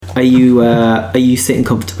Are you sitting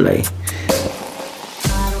comfortably?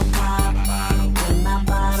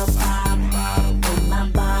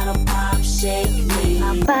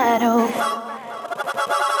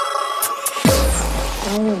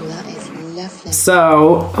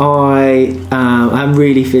 So I'm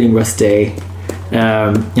really feeling rusty.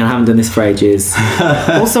 I haven't done this for ages.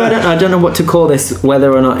 Also, I don't know what to call this,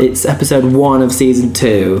 whether or not it's episode 1 of season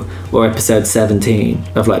 2 or episode 17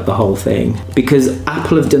 of like the whole thing, because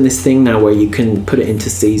Apple have done this thing now where you can put it into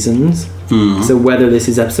seasons. So whether this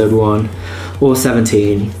is episode 1 or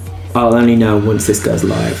 17, I'll only know once this goes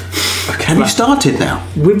live. Okay, have you started now?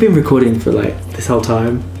 We've been recording for like this whole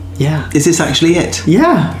time. Yeah. Is this actually it?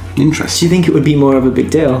 Yeah. Do Interesting. you think it would be more of a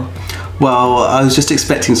big deal? Well, I was just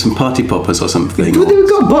expecting some party poppers or something. But we've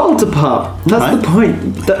got a bottle to pop. That's Right. the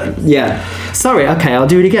point. Yeah. Sorry, okay, I'll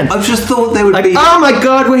do it again. I just thought there would Like, be... oh my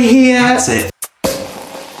god, we're here! That's it.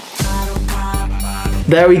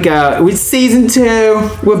 There we go. It's season 2.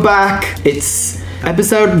 We're back. It's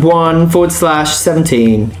episode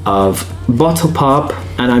 1/17 of Bottle Pop,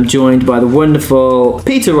 and I'm joined by the wonderful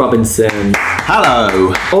Peter Robinson,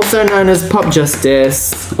 Hello. also known as Pop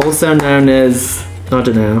Justice, also known as, I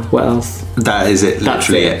don't know, what else? That is it, That's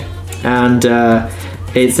literally it. And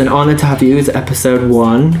it's an honour to have you as episode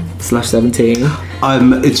 1/17.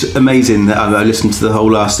 It's amazing that I listened to the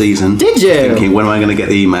whole last season. Did you? Thinking, when am I going to get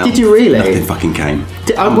the email? Did you really? Nothing fucking came.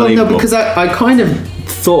 Well, no, Unbelievable. because I kind of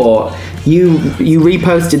thought you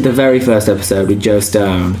reposted the very first episode with Joe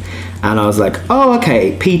Stone, and I was like, oh,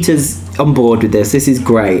 okay, Peter's on board with this. This is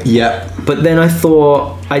great. Yeah. But then I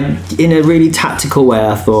thought, in a really tactical way,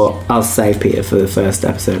 I thought I'll save Peter for the first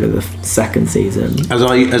episode of the second season. As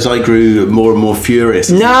I grew more and more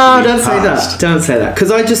furious. No, don't say that. Don't say that.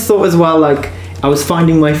 Because I just thought as well, like, I was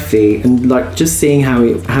finding my feet and like just seeing how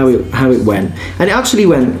it went, and it actually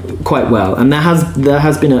went quite well. And there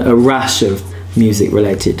has been a rash of music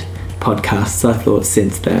related podcasts, I thought,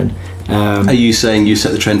 since then. Are you saying you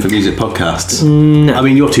set the trend for music podcasts? No. I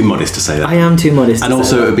mean, you're too modest to say that. I am too modest. And to also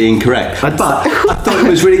say it that. would be incorrect. But I thought it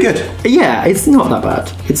was really good. Yeah, it's not that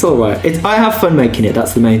bad. It's all right. I have fun making it.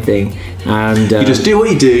 That's the main thing. And You just do what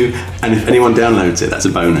you do, and if anyone downloads it, that's a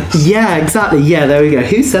bonus. yeah, exactly. Yeah, there we go.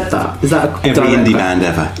 Who said that? Is that a Every direct indie quote? band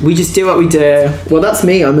ever. We just do what we do. Well, that's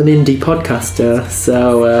me. I'm an indie podcaster.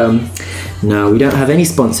 So, no, we don't have any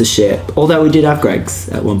sponsorship. Although we did have Greg's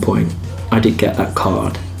at one point. I did get that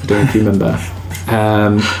card. I don't know if you remember.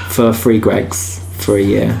 For free Greg's for a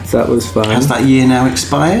year. So that was fun. Has that year now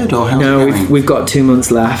expired, or how's No, it going? we've got 2 months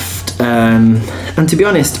left. And to be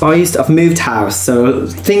honest, I've moved house, so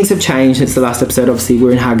things have changed since the last episode. Obviously,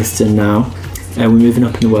 we're in Haggerston now, and we're moving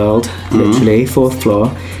up in the world, literally, 4th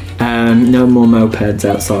floor. No more mopeds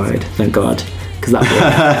outside, thank God, because that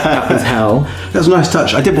was hell. That was a nice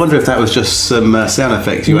touch. I did wonder if that was just some sound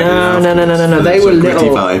effects you added No. They Some were gritty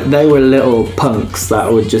little. vibe. They were little punks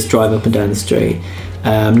that would just drive up and down the street.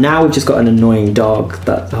 Now we've just got an annoying dog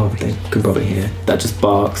that they can probably hear that just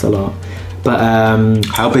barks a lot. But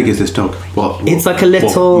How big is this dog? What it's like a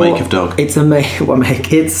little what make of dog? It's a what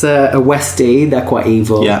make? It's a Westie. They're quite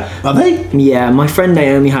evil. Yeah. Are they? Yeah, my friend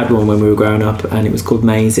Naomi had one when we were growing up, and it was called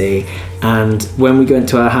Maisie. And when we went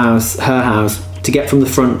to her house, to get from the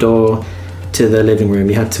front door to the living room,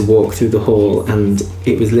 you had to walk through the hall, and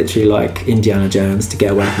it was literally like Indiana Jones to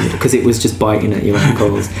get away from it, because it was just biting at your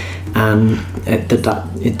ankles. And it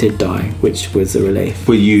did die, which was a relief.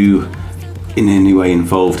 Were you in any way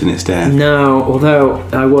involved in its death? No, although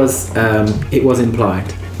I was, it was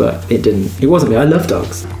implied, but it didn't. It wasn't me. I love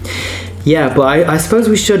dogs. Yeah, but I suppose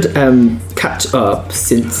we should catch up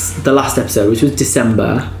since the last episode, which was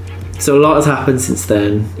December. So a lot has happened since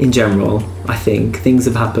then, in general, I think. Things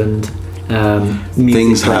have happened.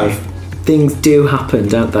 Musically. Things do happen,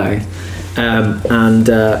 don't they? And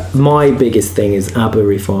my biggest thing is ABBA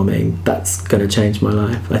reforming. That's going to change my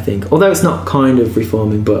life, I think. Although it's not kind of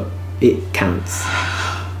reforming, but it counts.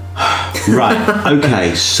 Right.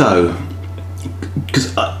 Okay. So,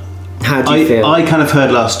 because How do you feel? I kind of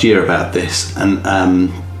heard last year about this,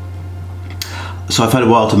 and so I've had a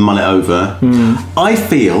while to mull it over. I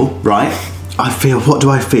feel right. What do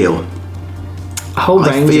I feel? A whole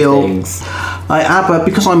range of things. ABBA,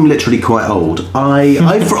 because I'm literally quite old.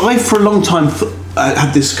 I for a long time I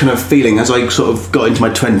had this kind of feeling as I sort of got into my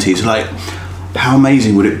 20s, like, how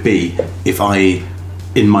amazing would it be if I,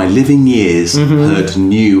 in my living years, heard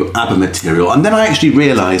new ABBA material? And then I actually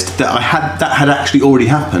realised that that had actually already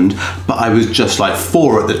happened, but I was just like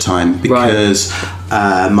 4 at the time, because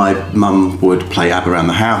my mum would play ABBA around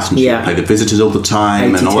the house, and she would play The Visitors all the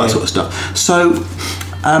time, and all that sort of stuff. So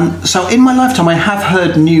So in my lifetime, I have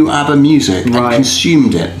heard new ABBA music and Right.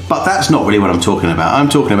 consumed it, but that's not really what I'm talking about. I'm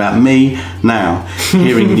talking about me now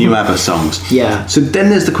hearing new ABBA songs. Yeah. So then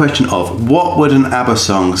there's the question of what would an ABBA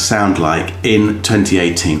song sound like in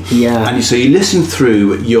 2018? Yeah. And so you listen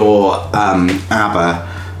through your ABBA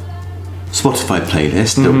Spotify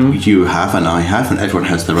playlist that you have and I have, and everyone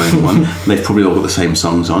has their own one. They've probably all got the same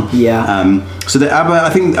songs on. Yeah. So the ABBA, I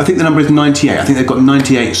think the number is 98. I think they've got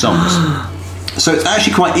 98 songs. So it's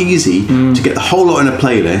actually quite easy to get the whole lot in a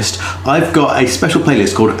playlist. I've got a special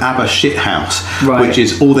playlist called ABBA Shithouse, Right. which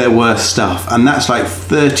is all their worst stuff, and that's like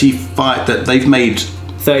 35 that they've made.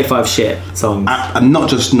 35 shit songs. And not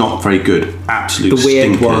just not very good, absolute The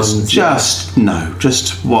weird stinkers. ones,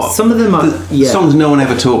 Just what Some of them are- yeah. songs no one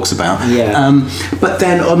ever talks about. Yeah. But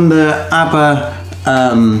then on the ABBA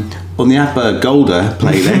Golder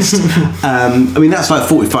playlist, I mean that's like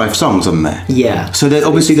 45 songs on there. Yeah. So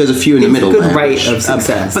obviously there's a few in the It's a middle. good there, rate of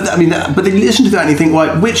success. But I mean, but then you listen to that and you think,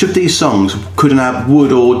 like, which of these songs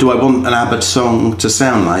would or do I want an ABBA song to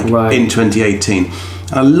sound like Right. in 2018?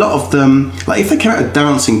 And a lot of them, like if they came out a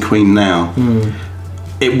Dancing Queen now,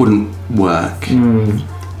 it wouldn't work.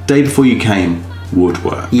 Day Before You Came would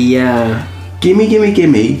work. Yeah. Gimme, Gimme,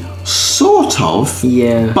 Gimme, sort of.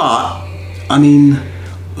 Yeah. But I mean,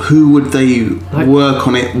 who would they work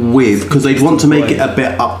on it with? Because they'd want to make it a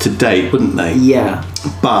bit up to date, wouldn't they? Yeah.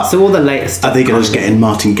 But So all the latest stuff. are they going to just get in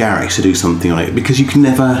Martin Garrix to do something on it? Because you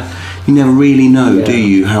never really know, Yeah. do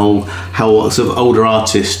you? How sort of older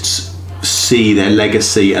artists see their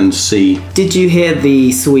legacy and see. Did you hear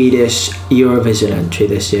the Swedish Eurovision entry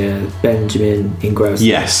this year, Benjamin Ingrosso?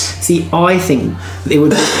 Yes. See, I think it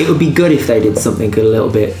would be good if they did something a little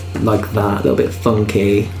bit like that, a little bit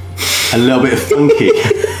funky. A little bit funky.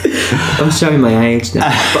 I'm showing my age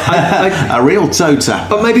now, but A real toe tap.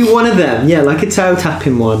 but maybe one of them, yeah, like a toe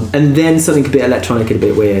tapping one, and then something a bit electronic and a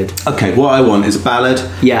bit weird. Okay, what I want is a ballad.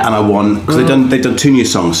 Yeah. And I want, because they've done 2 new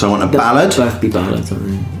songs, so I want a ballad Both be ballads, aren't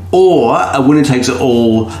they? or a winner takes it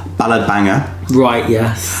all ballad banger. Right.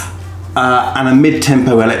 Yes. And a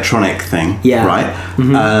mid-tempo electronic thing, Yeah. right?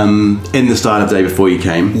 In the style of Day Before You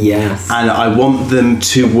Came. Yes. And I want them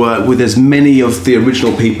to work with as many of the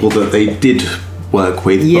original people that they did work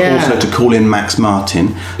with, Yeah. but also to call in Max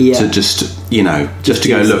Martin Yeah. to just to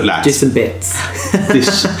go, look, lads, Just some bits.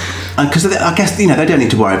 this. Because I guess they don't need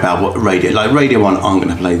to worry about what Radio 1 aren't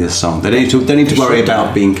going to play this song. They don't need to worry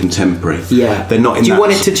about being contemporary. Yeah. They're not in. Do you that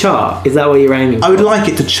want it to chart? Is that what you're aiming for? I would like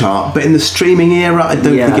it to chart, but in the streaming era, I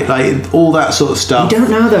don't think it, like all that sort of stuff. I don't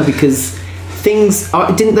know though, because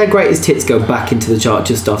didn't their greatest hits go back into the chart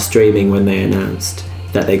just off streaming when they announced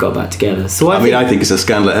that they got back together? So I think it's a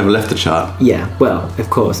scandal it ever left the chart. yeah, well, of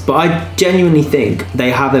course, but I genuinely think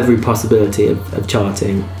they have every possibility of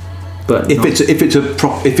charting. But If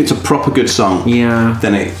it's a proper good song, Yeah.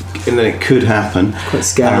 then it could happen. Quite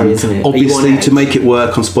scary, isn't it? Are you on Obviously, edge? to make it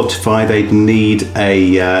work on Spotify, they'd need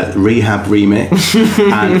a Rehab remix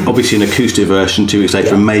and obviously an acoustic version 2 weeks later,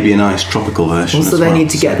 Yeah. and maybe a nice tropical version. also as they well. need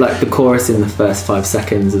to get like the chorus in the first 5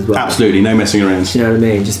 seconds as well. Absolutely no messing around. Do you know what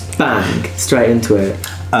I mean? Just bang straight into it.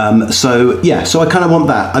 So I kind of want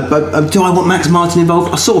that. Do I want Max Martin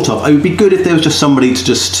involved? Sort of. It would be good if there was just somebody to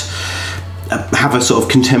just have a sort of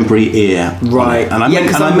contemporary ear, on Right. it. And I Yeah,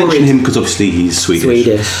 'cause I'm mention worried- him because obviously he's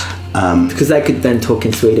Swedish. Because they could then talk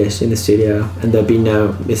in Swedish in the studio and there'd be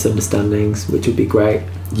no misunderstandings, which would be great.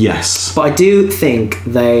 Yes. But I do think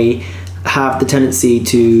they have the tendency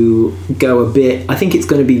to go a bit. I think it's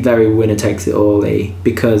going to be very winner takes it all-y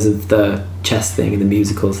because of the chess thing and the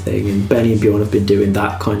musicals thing, and Benny and Bjorn have been doing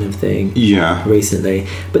that kind of thing Yeah. recently.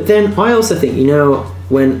 But then I also think,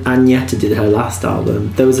 when Agneta did her last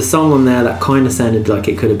album, there was a song on there that kind of sounded like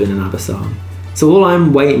it could have been an ABBA song. So all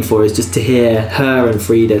I'm waiting for is just to hear her and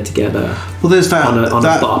Frida together. Well, there's that On a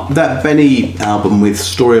bop. that Benny album with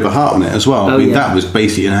 "Story of a Heart" on it as well. Oh, I mean, yeah. that was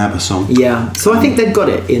basically an ABBA song. Yeah, so I think they've got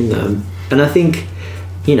it in them, and I think,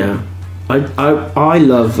 I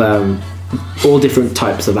love all different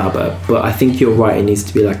types of ABBA, but I think you're right. It needs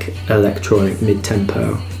to be like electronic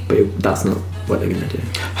mid-tempo, but that's not what they're going to do.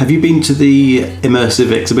 Have you been to the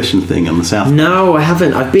immersive exhibition thing on the South? No, I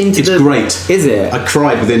haven't. I've been to It's great. Is it? I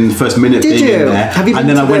cried within the first minute Did being you? in there, Have you and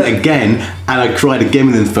been then I to went the- again, and I cried again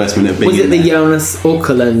within the first minute of being Was in it the there. Jonas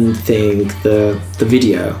Åkerlund thing, the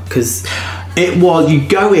video? Because It was, you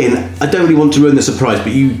go in, I don't really want to ruin the surprise,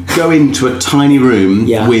 but you go into a tiny room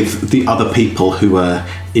Yeah. with the other people who are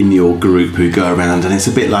in your group who go around, and it's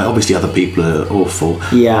a bit like, obviously other people are awful,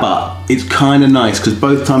 Yeah. but it's kind of nice because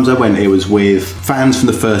both times I went it was with fans from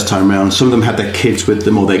the first time round. Some of them had their kids with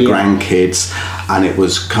them or their Yeah. grandkids, and it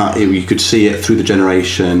was you could see it through the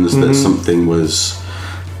generations that something was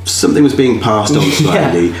something was being passed on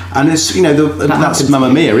slightly, and it's that's Mamma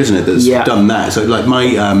Mia, isn't it? That's done that. So like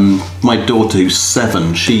my daughter who's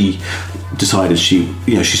 7, she decided she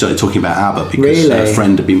started talking about ABBA because her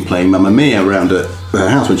friend had been playing Mamma Mia around at her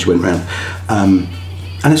house when she went round,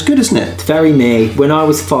 and it's good, isn't it? It's very me. When I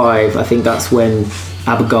was 5, I think that's when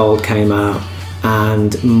ABBA Gold came out,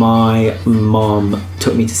 and my mom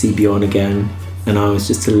took me to see Bjorn again, and I was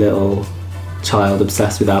just a little child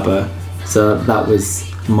obsessed with ABBA. So that was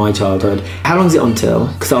my childhood. How long is it until?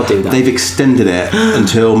 Because I'll do that. They've extended it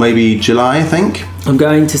until maybe July, I think. I'm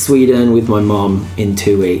going to Sweden with my mom in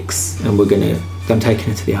 2 weeks, and I'm taking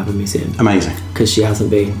her to the ABBA Museum. Amazing. Because she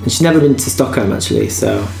hasn't been. And she's never been to Stockholm, actually,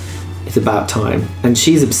 so it's about time. And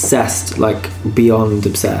she's obsessed, like beyond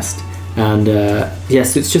obsessed. And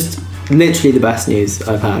yes, it's just literally the best news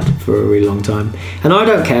I've had for a really long time. And I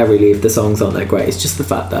don't care really if the songs aren't that great. It's just the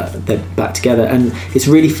fact that they're back together. And it's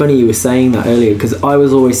really funny you were saying that earlier, because I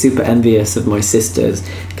was always super envious of my sisters,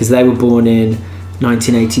 because they were born in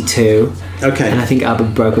 1982. Okay. And I think ABBA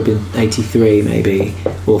broke up in 83 maybe,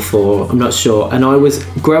 or 4, I'm not sure. And I was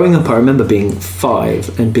growing up, I remember being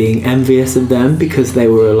 5 and being envious of them because they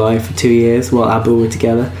were alive for 2 years while ABBA were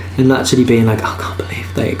together, and actually being like, oh, I can't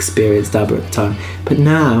believe they experienced ABBA at the time. But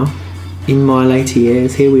now, in my later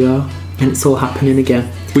years, here we are, and it's all happening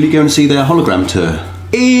again. Will you go and see their hologram tour?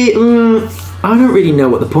 I don't really know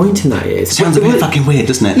what the point in that is. It sounds a bit fucking weird,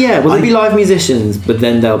 doesn't it? Yeah, will there be live musicians, but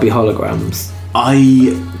then there'll be holograms?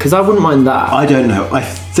 Because I wouldn't mind that. I don't know. I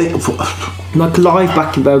think like live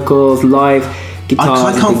backing vocals, live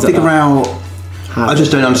guitars. I can't figure out. I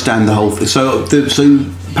just don't understand the whole thing. So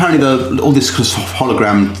apparently all this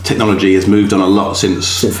hologram technology has moved on a lot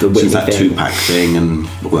since that Tupac thing and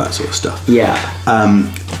all that sort of stuff. Yeah.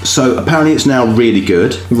 So apparently it's now really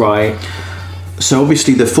good. Right. So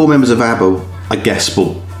obviously the 4 members of ABBA, I guess,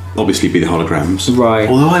 will obviously be the holograms. Right.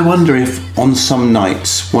 Although I wonder if on some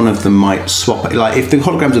nights one of them might swap. Like if the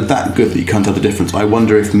holograms are that good that you can't tell the difference, I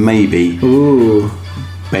wonder if maybe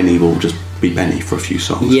Benny will just be Benny for a few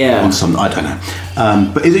songs. Yeah. On some, I don't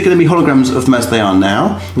know. But is it going to be holograms of them as they are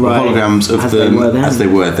now, right, or holograms of them as they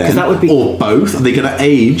were then? That would be, or both? Are they going to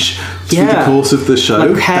age through the course of the show?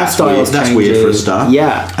 Like hairstyles. That's weird for a start.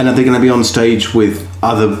 Yeah. And are they going to be on stage with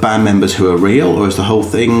other band members who are real, or is the whole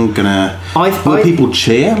thing gonna? Will people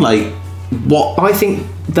cheer? Like what? I think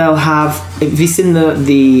they'll have. Have you seen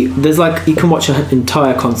there's like, you can watch an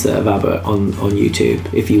entire concert of ABBA on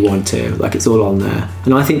YouTube if you want to. Like it's all on there,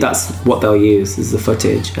 and I think that's what they'll use is the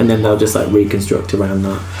footage, and then they'll just like reconstruct around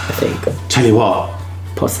that. I think. Tell you what.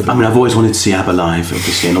 Possibly. I mean, I've always wanted to see ABBA live,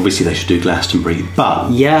 obviously, and obviously they should do Glastonbury.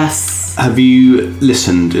 But yes. Have you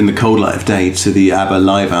listened in the cold light of day to the ABBA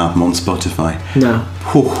live album on Spotify? No.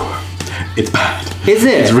 Whew, it's bad. Is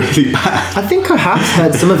it? It's really bad. I think I have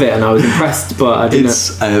heard some of it and I was impressed, but I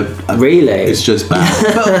didn't. Really? It's just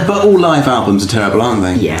bad. but all live albums are terrible, aren't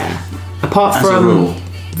they? Yeah. Apart from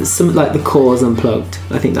some like the Cause Unplugged,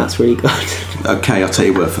 I think that's really good. Okay, I'll take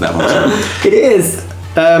your word for that one. It is.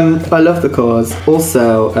 I love the Cause.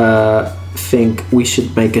 Also, think we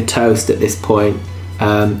should make a toast at this point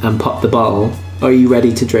and pop the bottle. Are you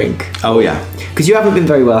ready to drink? Oh yeah. Because you haven't been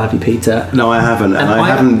very well, have you, Peter? No, I haven't, and I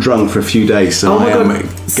haven't drunk for a few days, so I am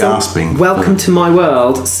gasping. Welcome to my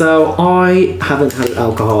world. So I haven't had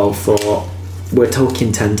alcohol for, we're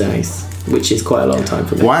talking 10 days, which is quite a long time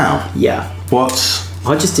for me. Wow. Yeah. What?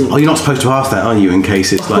 I just didn't. Oh, you're not supposed to ask that, are you? In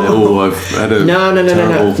case it's like, I've had a No.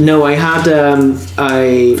 No, I had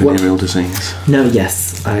venereal disease. No,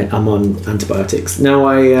 yes, I'm on antibiotics. No,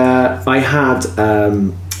 I had.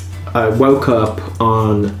 I woke up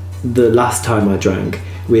on the last time I drank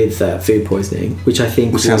with food poisoning, which I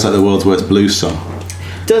think sounds like the world's worst blues song.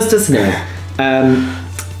 Doesn't it?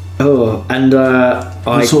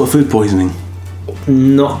 What sort of food poisoning?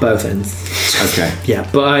 Not both ends. Okay. Yeah,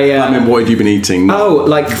 but I mean, what have you been eating?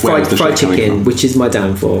 Like fried chicken, which is my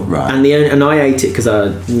downfall. Right. And I ate it because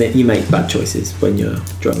you make bad choices when you're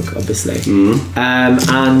drunk, obviously. I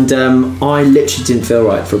literally didn't feel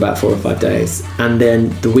right for about 4 or 5 days, and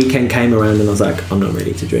then the weekend came around, and I was like, I'm not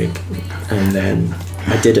ready to drink, and then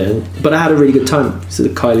I didn't. But I had a really good time. So the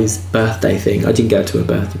Kylie's birthday thing, I didn't go to a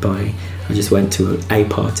birthday party. I just went to a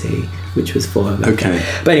party, which was for her. Okay.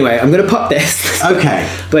 But anyway, I'm going to pop this. Okay.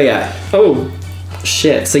 But yeah. Oh,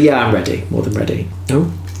 shit. So yeah, I'm ready. More than ready. Oh.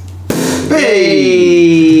 Hey!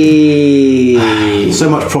 So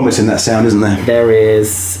much promise in that sound, isn't there? There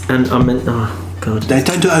is. And I'm in... Oh, God. Don't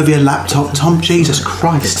do it over your laptop, Tom. Jesus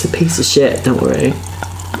Christ. It's a piece of shit. Don't worry.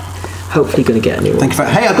 Hopefully going to get a new one. Thank you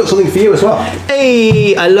hey, I've got something for you as well.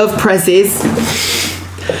 Hey! I love prezzies.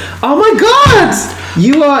 Oh my God!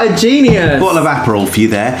 You are a genius. Bottle of Aperol for you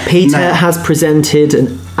there. Peter has presented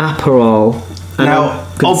an Aperol. And Now,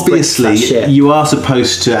 I'm gonna spritz obviously, that shit. you are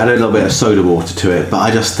supposed to add a little bit of soda water to it, but I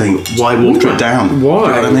just think, why water it down? Why? Do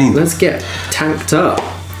you know what I mean? Let's get tanked up.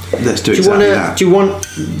 Let's do exactly that. Do you want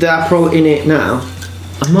the Aperol in it now?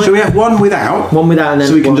 Shall we have one without? One without and then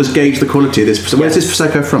so we can one- just gauge the quality of this. Where's this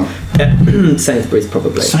Prosecco from? Sainsbury's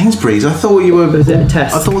probably. Sainsbury's. I thought you were. Was it a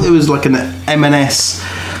test? I thought it was like an M&S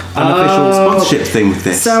unofficial sponsorship thing with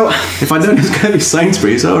this. So- if I known it was going to be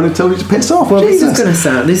Sainsbury's, I would have told you to piss off. Well, Jesus.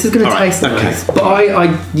 this is going to All right, taste nice. okay. But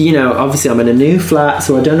I, you know, obviously I'm in a new flat,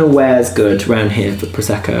 so I don't know where's good around here for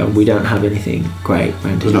Prosecco. We don't have anything great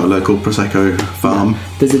around There's here. not a local Prosecco farm.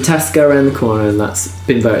 There's a Tesco around the corner, and that's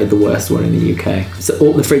been voted the worst one in the UK. So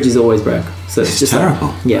the fridge is always broke. So it's It's just terrible.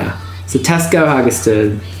 Like, yeah. So Tesco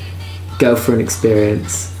Haggerston, go for an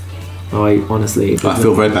experience. I honestly. I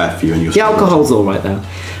feel very bad for you and your The story. alcohol's all right though.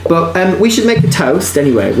 But we should make a toast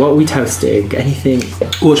anyway. What are we toasting? Anything?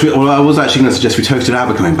 Well, I was actually going to suggest we toasted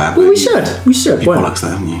ABBA coming back. Well, but we should. We should. You Why not? bollocks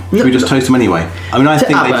there, haven't you? Should we just toast them anyway? I mean, I think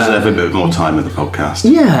they ABBA. deserve a bit more time in the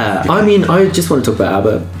podcast. Yeah, I mean, I just want to talk about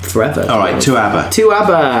ABBA forever. All right, to ABBA. To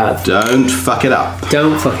ABBA. Don't fuck it up.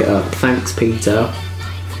 Don't fuck it up. Thanks, Peter.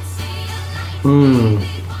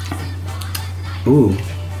 Ooh.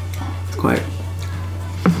 It's quite...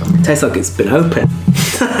 It tastes like it's been open.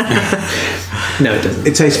 No, it doesn't.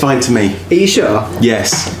 It tastes fine to me. Are you sure?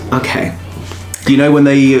 Yes. Okay. Do you know when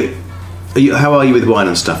they... how are you with wine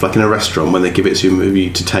and stuff? Like in a restaurant, when they give it to you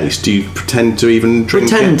to taste, do you pretend to even drink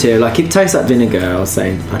Pretend it? to. Like, it tastes like vinegar, I was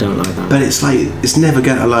saying. I don't like that. But it's like, it's never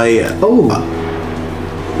going to like... Oh.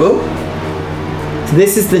 So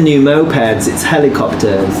this is the new mopeds. It's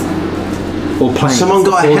helicopters. Or planes. Someone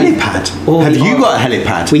got a Or- helipad? or Have the- you got a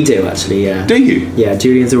helipad? We do, actually, yeah. Do you? Yeah,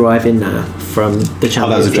 Julian's arriving now from the Oh, Champions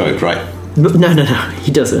that was a League. joke, right? But no,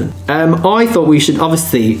 he doesn't. I thought we should,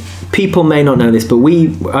 obviously, people may not know this, but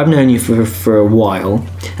I've known you for a while,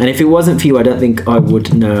 and if it wasn't for you, I don't think I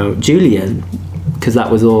would know Julian, because that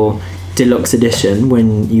was all deluxe edition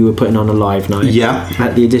when you were putting on a live night Yeah.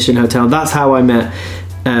 at the Edition Hotel. That's how I met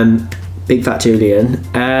Big Fat Julian,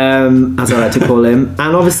 as I like to call him,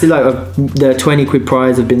 and obviously, like the 20 quid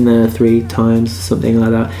prize, I've been there 3 times, something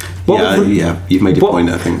like that. Yeah, you've made your point,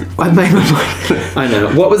 I think. I've made my point. I know.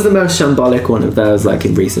 What was the most shambolic one of those, like,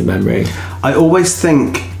 in recent memory? I always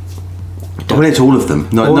think... I went into all of them.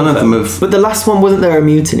 No, none of them have... But the last one, wasn't there a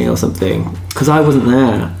mutiny or something? Because I wasn't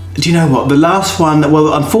there. Do you know what? The last one...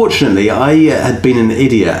 Well, unfortunately, I had been an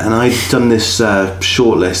idiot and I'd done this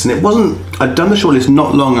shortlist, and it wasn't... I'd done the shortlist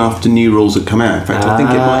not long after New Rules had come out. In fact, I think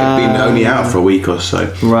it might have been only out for a week or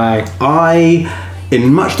so. Right.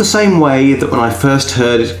 In much the same way that when I first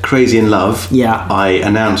heard Crazy in Love, Yeah. I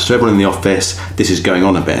announced to everyone in the office, this is going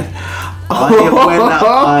on a bit.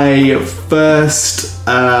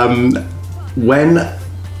 When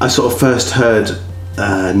I sort of first heard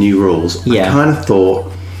New Rules, Yeah. I kind of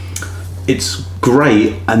thought, it's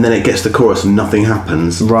great, and then it gets to the chorus and nothing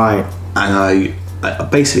happens. Right. And I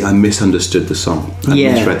basically misunderstood the song. I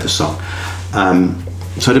Yeah. misread the song.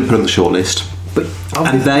 So I didn't put it on the shortlist. But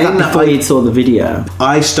And then before you saw the video.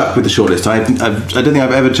 I stuck with the shortlist. I don't think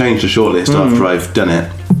I've ever changed a shortlist after I've done it.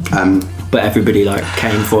 But everybody, like,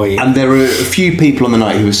 came for you. And there were a few people on the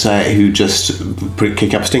night who just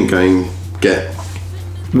kick up a stink going,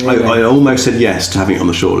 Really? I almost said yes to having it on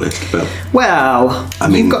the shortlist, but Well, I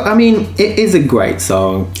mean- it is a great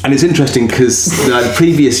song. and it's interesting because the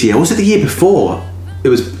previous year, was it the year before? It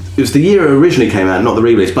was the year it originally came out, not the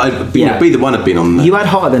re-release. But Yeah. Be the One had been on there. You had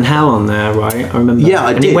Hotter Than Hell on there, right? I remember. Yeah,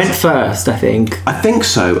 I and did. it went first, I think. I think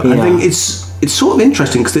so. Yeah. I think it's sort of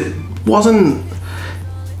interesting because it wasn't.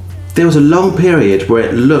 There was a long period where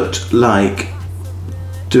it looked like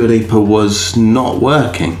Dua Lipa was not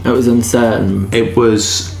working. It was uncertain.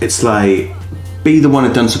 It's like Be the One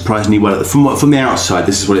had done surprisingly well from the outside.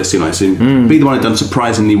 This is what it seemed like. So Be the One had done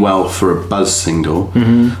surprisingly well for a Buzz single,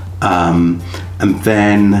 and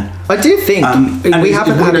then I do think and we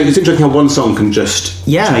haven't had. It's interesting how one song can just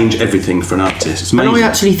Yeah. change everything for an artist. It's And amazing. I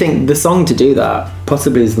actually think the song to do that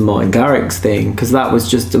possibly is the Martin Garrix thing, because that was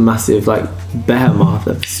just a massive, like, behemoth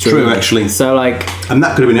of stream. True, actually. So, like, And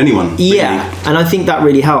that could have been anyone. yeah, really. and I think that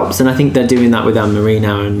really helps, and I think they're doing that with Anne Marie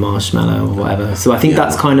now and Marshmallow or whatever. So I think Yeah.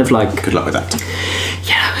 that's kind of like, Good luck with that.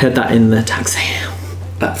 yeah, I heard that in the taxi.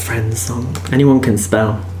 That Friends song. Anyone can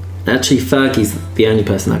spell. Actually, Fergie's the only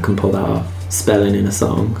person that can pull that off, spelling in a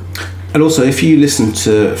song. And also, if you listen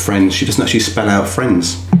to Friends, she doesn't actually spell out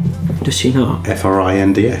Friends. Does she not?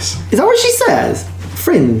 F-R-I-N-D-S. Is that what she says?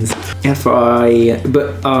 Friends. F-I...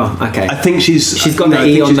 But, oh, okay. I think she's got the I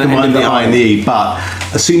E think on she's the end combined of the I and the E, but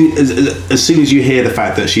as soon as you hear the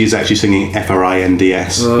fact that she's actually singing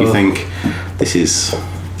F-R-I-N-D-S, you think this is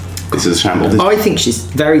This is a shambles. I think she's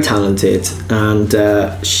very talented, and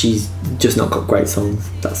she's just not got great songs.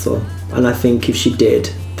 That's all. And I think if she did,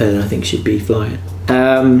 then I think she'd be flying.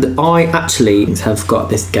 I actually have got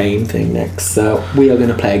this game thing next, so we are going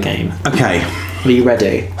to play a game. Okay. Are you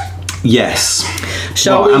ready? Yes.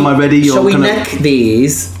 Shall we? Am I ready? Shall we neck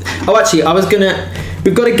these? Oh, actually,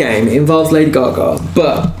 we've got a game. It involves Lady Gaga,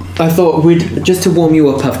 but I thought just to warm you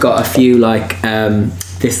up, I've got a few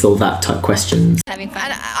this or that type questions. Having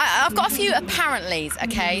fun. I've got a few apparentlys,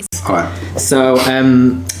 okay? All right. So,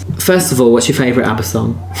 first of all, what's your favourite ABBA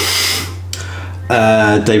song?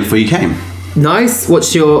 Day Before You Came. Nice.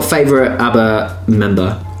 What's your favourite ABBA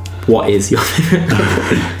member? What is your favourite?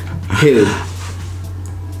 Who?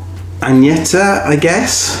 Agneta, I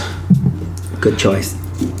guess. Good choice.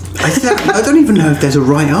 I don't even know if there's a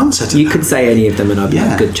right answer to You that. could say any of them and I'd be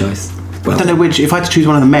like, good choice. Well, I don't know which. If I had to choose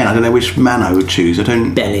one of the men, I don't know which man I would choose.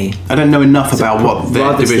 Benny. I don't know enough about what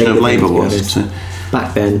their division of labour was. So.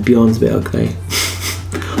 Back then, Bjorn's a bit ugly.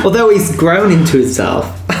 Although he's grown into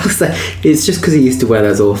himself. It's just because he used to wear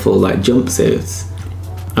those awful jumpsuits.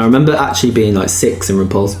 I remember actually being 6 and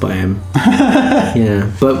repulsed by him.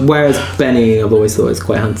 Yeah, but whereas Benny, I've always thought was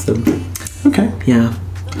quite handsome. Okay. Yeah,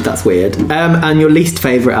 that's weird. And your least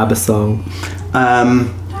favourite ABBA song?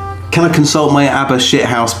 Can I consult my ABBA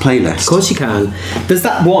Shithouse playlist? Of course you can. There's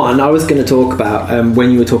that one I was going to talk about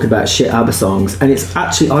when you were talking about shit ABBA songs, and it's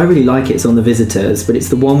actually, I really like it. It's on The Visitors, but it's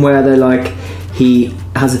the one where they're he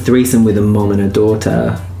has a threesome with a mom and a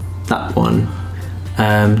daughter. That one.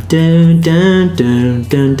 Dun dun dun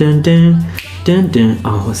dun dun dun dun dun.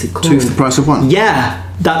 Oh, what's it called? Two for the price of one. Yeah,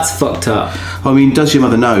 that's fucked up. I mean, Does Your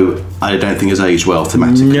Mother Know? I don't think has aged well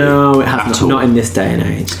thematically. No, it has at not. all. Not in this day and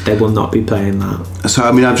age. They will not be playing that. So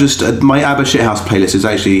I mean, I've just my ABBA Shithouse playlist is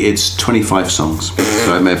actually it's 25 songs.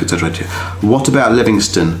 So I may have exaggerated. What About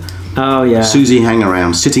Livingston? Oh yeah. Susie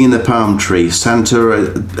Hangaround, Sitting in the Palm Tree,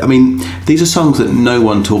 Santa. I mean, these are songs that no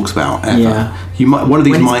one talks about ever. Yeah. You might one of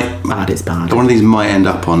these When might it's bad. It's bad. one of these might end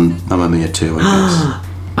up on Mamma Mia too. I guess.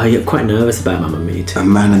 Oh, you're quite nervous about Mamma Mia too. A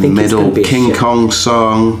Man in the think it's Middle, gonna be a King shit. Kong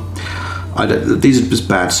song. These are just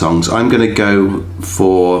bad songs. I'm going to go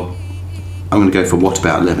for What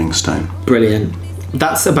About Livingstone. Brilliant.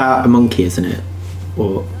 That's about a monkey, isn't it?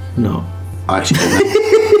 Or not? I actually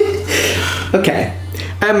don't know. Okay.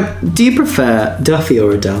 Do you prefer Duffy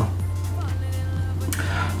or Adele?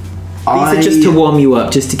 These are just to warm you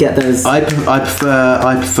up, just to get those. I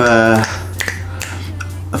prefer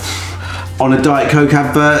on a Diet Coke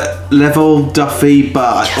advert level Duffy,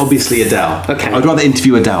 but obviously Adele. Okay. I'd rather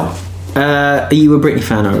interview Adele. Are you a Britney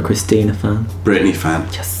fan or a Christina fan? Britney fan.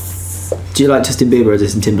 Yes. Do you like Justin Bieber or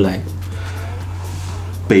Justin Timberlake?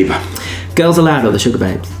 Bieber. Girls Aloud or the Sugar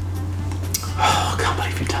Babes? Oh, I can't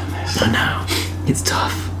believe you've done this. I know. It's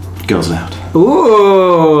tough. Girls Loud.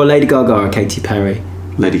 Ooh, Lady Gaga or Katy Perry?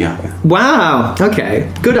 Lady Gaga. Wow.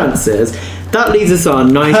 Okay. Good answers. That leads us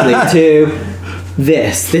on nicely to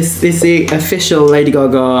this is the official Lady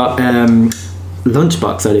Gaga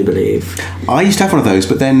lunchbox, I do believe. I used to have one of those,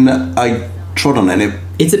 but then I trod on it and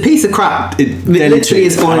It's a piece of crap. It literally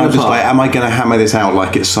is and falling I'm just apart. like, am I going to hammer this out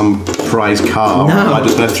like it's some prize car? No. Or am I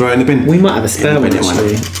just going to throw it in the bin? We might have a spare In the one bin,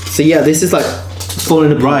 actually. So yeah, this is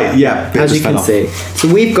falling apart. Right, yeah, bit As just you can fell see.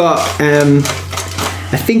 So we've got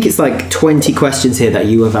I think it's 20 questions here that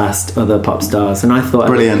you have asked other pop stars, and I thought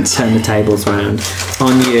Brilliant. I'd turn the tables round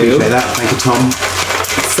on you. Appreciate that. Thank you, Tom.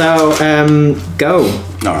 So go.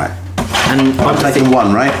 All right. And I'm taking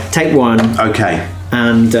one, right? take one, Okay.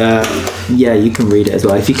 and yeah, you can read it as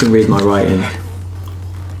well if you can read my writing.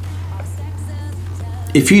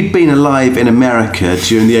 If you'd been alive in America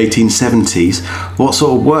during the 1870s, what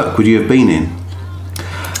sort of work would you have been in?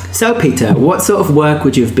 So Peter, what sort of work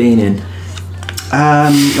would you have been in?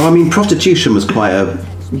 I mean, prostitution was quite a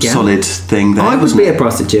solid thing there, I would wasn't be it? a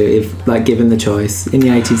prostitute if given the choice in the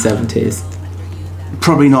 1870s.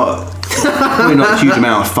 Probably not a huge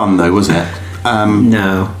amount of fun though, was it?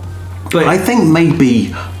 No. But I think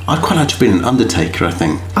maybe I'd quite like to have been an undertaker, I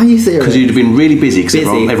think. are you serious? Because you'd have been really busy because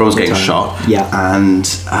Busy everyone's all the getting time. shot. Yeah. And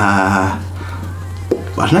I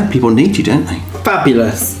don't know, people need you, don't they?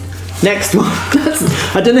 Fabulous. Next one.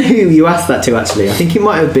 I don't know who you asked that to actually. I think it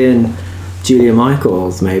might have been Julia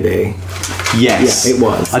Michaels, maybe. Yes. Yeah, it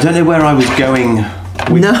was. I don't know where I was going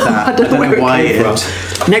with No, that. I don't know where why it came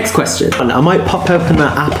from. Next question. I might pop open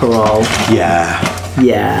that Aperol. Yeah. I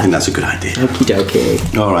Yeah. think that's a good idea. Okie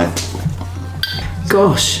dokie. All right.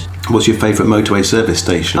 Gosh. What's your favourite motorway service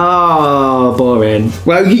station? Oh, boring.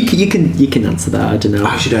 Well, you can answer that. I don't know.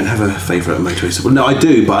 I actually don't have a favourite motorway service. Well, no, I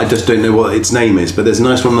do, but I just don't know what its name is. But there's a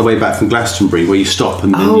nice one on the way back from Glastonbury where you stop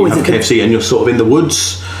and then Oh, you is have it the- KFC and you're sort of in the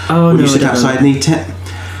woods. Oh, when no, you sit I don't outside know. and eat it.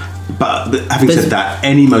 But having said that,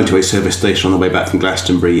 any motorway service station on the way back from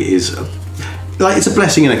Glastonbury is it's a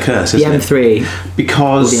blessing and a curse, isn't The it? M3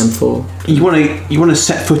 Because or the M4. you want to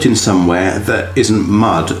set foot in somewhere that isn't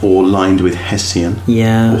mud or lined with hessian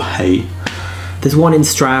Yeah. or hay, There's one in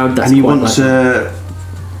Stroud that's and you quite want to.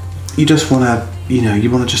 You just want to, you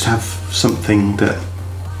want to just have something that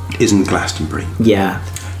isn't Glastonbury. Yeah.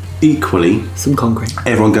 Equally, Some concrete.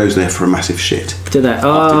 everyone goes there for a massive shit. Do they? After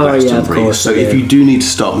Oh, yeah, of Glastonbury. course. So they if do. you do need to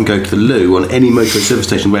stop and go to the loo on any motorway service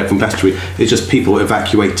station away from Glastonbury, it's just people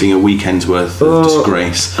evacuating a weekend's worth of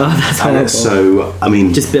disgrace. Oh, that's And horrible. so, I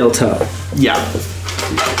mean, Just built up. yeah.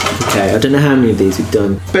 Okay, I don't know how many of these we've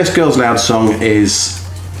done. Best Girls Loud song is.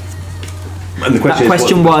 And the That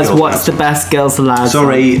question was, what's the best Girls Aloud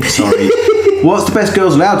Sorry. song? What's the Best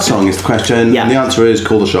Girls Loud song is the question. Yeah. And the answer is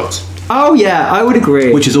Call the Shots, Oh, yeah, I would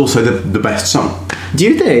agree. which is also the best song. Do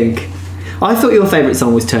you think? I thought your favourite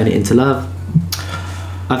song was Turn It Into Love.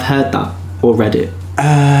 I've heard that or read it.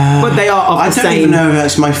 But they are of I the don't same. even know if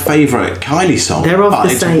that's my favourite Kylie song. They're of but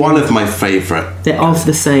the it's same- one of my favourite. They're of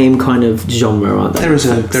the same kind of genre, aren't they? There's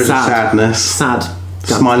a sadness. Sad.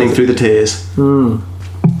 Smiling through the tears.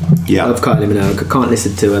 Yeah. Of Kylie Minogue. I can't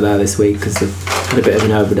listen to her there this week because I've had a bit of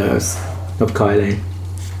an overdose of Kylie.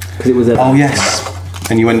 Because it was a. Oh yes.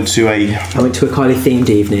 And you went to a. I went to a Kylie themed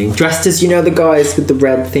evening, dressed as the guys with the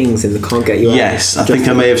red things in the Can't Get You Out. Yes, I think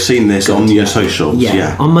I may have seen this on your socials.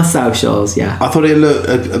 Yeah, on my socials. Yeah. I thought it looked.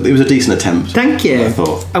 It was a decent attempt. Thank you. I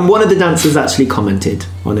thought. And one of the dancers actually commented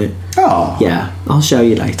on it. Oh. Yeah, I'll show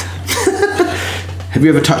you later. Have you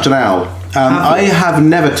ever touched an owl? I have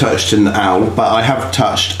never touched an owl, but I have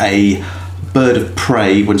touched a bird of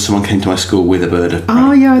prey when someone came to my school with a bird of prey.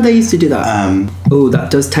 Oh yeah, they used to do that. Oh, that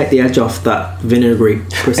does take the edge off that vinegary.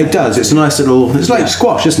 It does. It's a nice little. It's like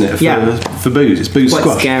squash, isn't it? For booze, it's booze Quite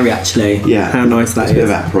squash. scary actually. Yeah. How nice that it's is. a bit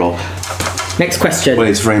of Aperol. Next question. Well,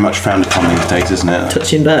 it's very much found upon these days, isn't it?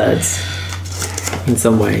 Touching birds. In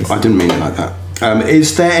some ways. I didn't mean it like that.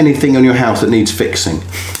 Is there anything on your house that needs fixing?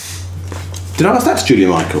 Did I ask that to Julia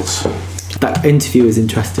Michaels? That interview was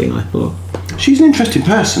interesting, I thought. She's an interesting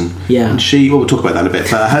person. Yeah. And we'll talk about that in a bit.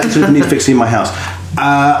 But something needs fixing in my house.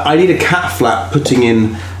 I need a cat flap putting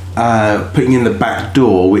in the back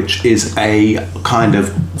door, which is a kind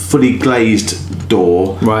of fully glazed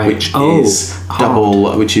door, Right. which Oh, is hard.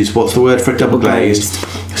 double. Which is what's the word for it? Double glazed.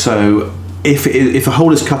 So if a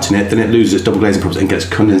hole is cut in it, then it loses its double glazing properties and gets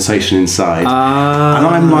condensation inside. And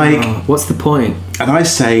I'm like, what's the point? and I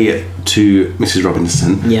say to Mrs.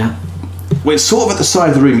 Robinson, Yeah. well, it's sort of at the side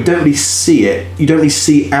of the room. You don't really see it. You don't really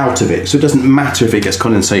see out of it. So it doesn't matter if it gets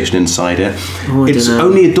condensation inside it. Oh, I It's dunno.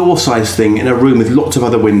 only a door-sized thing in a room with lots of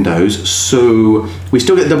other windows. So we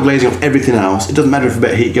still get double glazing off everything else. It doesn't matter if a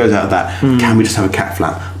bit of heat goes out of that. Can we just have a cat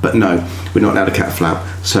flap? But no, we're not allowed a cat flap.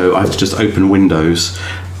 So I have to just open windows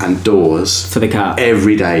and doors For the cat.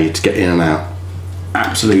 every day to get in and out.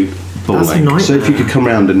 Absolute ball That's a ache. So if you nightmare. could come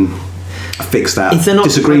round and fix that Is there not-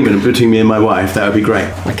 disagreement between me and my wife, that would be great.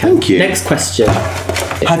 Okay. Thank you. Next question.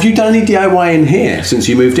 Have you done any DIY in here since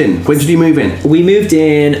you moved in? When did you move in? We moved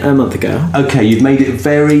in a month ago. Okay, you've made it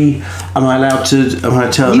very. Am I allowed to? Am I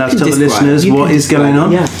allowed to tell You the can describe- listeners you what can is going on?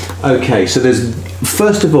 describe, Okay, so there's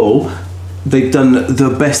first of all, they've done the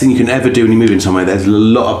best thing you can ever do when you move in somewhere. There's a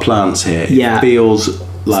lot of plants here. Yeah. It feels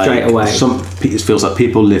like Straight away. It feels like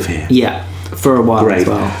people live here. Yeah. For a while Great. as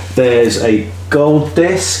well. There's a gold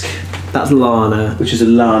disc, That's Lana. which is a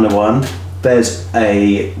Lana one. There's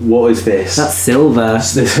a what is this? That's silver.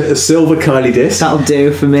 There's a silver Kylie disc. That'll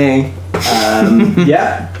do for me.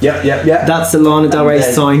 Yeah. That's a Lana Del Rey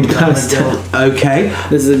signed poster. Okay.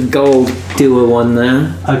 There's a gold doer one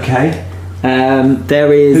there. Okay.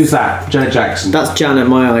 There is. Who's that? Janet Jackson. That's Janet,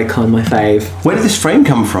 my icon, my fave. Where did this frame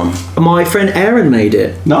come from? My friend Aaron made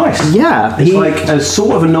it. Nice. Yeah, It's he- like a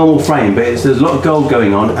sort of a normal frame, but there's a lot of gold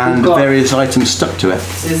going on and got- various items stuck to it.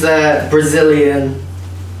 This is a Brazilian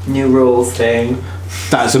New Rules thing.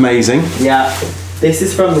 That's amazing. Yeah. This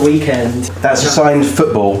is from the weekend. That's a signed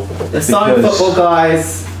football. The signed because- football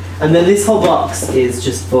guys. And then this whole box is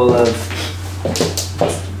just full of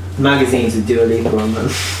magazines with Dua Lipa on them.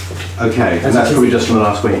 Okay, and that's probably just from the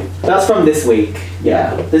last week. That's from this week.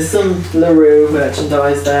 Yeah. There's some LaRue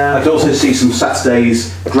merchandise there. I can also see some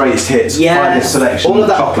Saturday's greatest hits, Yeah, finest selection, all of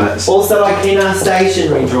that. chocolates. Also, like in our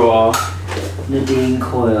stationery drawer, Nadine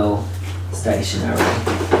Coyle stationery.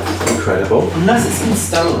 Incredible. Unless it's been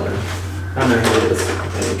stolen. Oh no, here it is.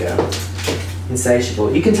 There we go.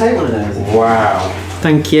 Insatiable. You can take one of those. Wow.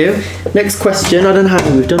 Thank you. Next question. I don't know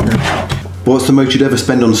how we've done that. What's the most you'd ever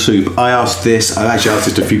spend on soup? I actually asked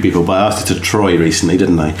this to a few people, but I asked it to Troy recently,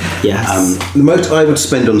 didn't I? Yes. The most I would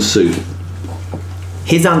spend on soup.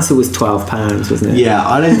 His answer was £12, wasn't it? Yeah,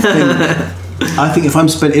 I don't think. I think if I'm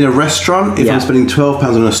spending in a restaurant, if Yeah. I'm spending £12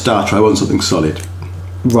 on a starter, I want something solid.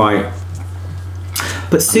 Right.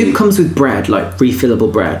 But soup comes with bread, like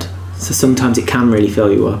refillable bread. So sometimes it can really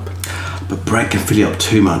fill you up, But bread can fill you up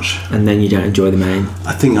too much. and then you don't enjoy the main.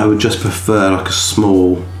 I think I would just prefer like a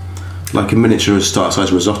small, like a miniature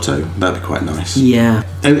starter-size risotto. That'd be quite nice. Yeah.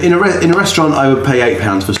 In a restaurant, I would pay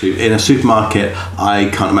 £8 for soup. In a supermarket, I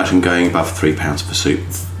can't imagine going above £3 for soup.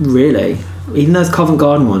 Really? Even those Covent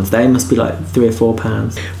Garden ones, they must be like £3 or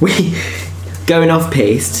 £4. We going off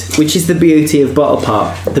piste, which is the beauty of bottle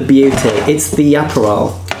pop. The beauty, it's the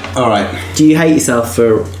Aperol. All right. Do you hate yourself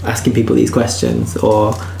for asking people these questions,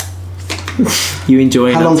 or you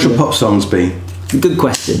enjoy? How long should pop songs be? Good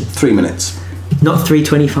question. 3 minutes. Not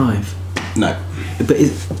 3:25. No. But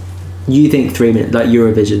you think 3 minutes, like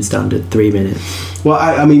Eurovision standard, 3 minutes? Well,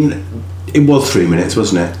 I mean, it was 3 minutes,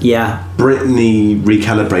 wasn't it? Yeah. Britney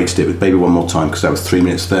recalibrated it with Baby One More Time because that was 3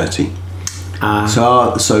 minutes 30.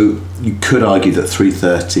 So you could argue that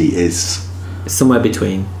 3:30 is Somewhere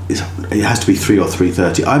between. it has to be 3 or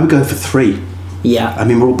 3:30. I would go for 3. Yeah. I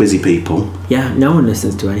mean, we're all busy people. Yeah, no one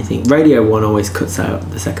listens to anything. Radio 1 always cuts out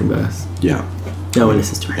the second verse. Yeah, No one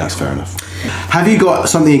listens to radio. that's fair enough. Have you got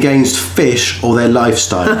something against fish or their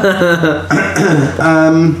lifestyle?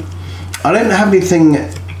 I don't have anything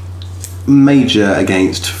major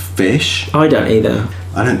against fish. I don't either.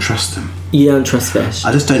 I don't trust them. You don't trust fish?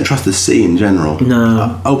 I just don't trust the sea in general.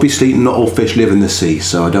 No. Obviously, not all fish live in the sea,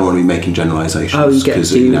 so I don't want to be making generalisations. Oh, you get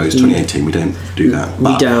because to- it's 2018. We don't do that. We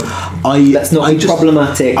But don't. I, That's not I just,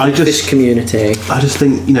 problematic. I The just- fish community. I just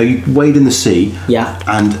think you wade in the sea. Yeah.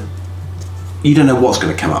 And you don't know what's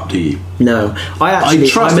going to come up, do you? No, trust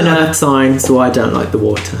I'm an that- earth sign, so I don't like the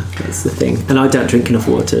water. That's the thing, and I don't drink enough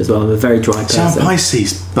water as well. I'm a very dry So I'm person.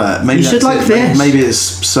 Pisces, but maybe You should that's like it. fish. Maybe it's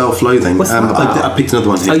self-loathing. What's that about? I picked another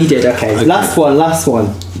one here. Oh, you did. Okay. Last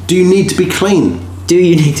one. Do you need to be clean? Do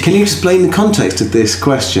you need to? Can you explain the context of this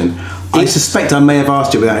question? I suspect I may have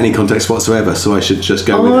asked it without any context whatsoever, so I should just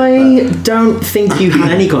go with it. I don't think you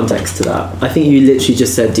had any context to that. I think you literally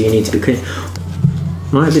just said, "Do you need to be clean?"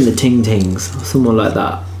 Might have been the Ting Tings or someone like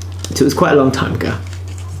that. So it was quite a long time ago.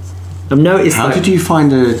 I've noticed. How did you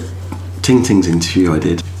find a Ting Tings interview I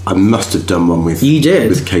did? I must have done one with You did.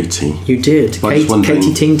 with Katie. You did. I was wondering-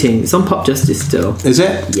 Katie Ting Ting. It's on Pop Justice still. Is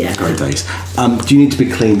it? Yeah. Great days. Do you need to be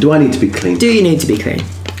clean? Do I need to be clean? Do you need to be clean?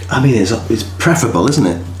 I mean, it's preferable, isn't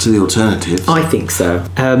it, to the alternative? I think so.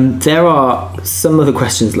 There are some other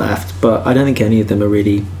questions left, but I don't think any of them are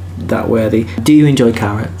really that worthy. Do you enjoy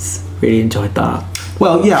carrots? Really enjoyed that.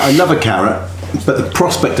 Well, yeah, I love a carrot, but the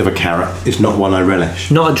prospect of a carrot is not one I relish.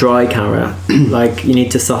 Not a dry carrot. Like, you need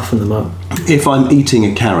to soften them up. If I'm eating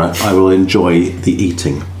a carrot, I will enjoy the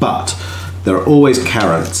eating. But there are always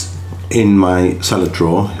carrots in my salad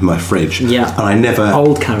drawer, in my fridge. Yeah. And I never...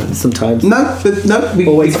 Old carrots sometimes. No, we,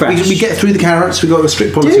 Always fresh. we get through the carrots. We've got a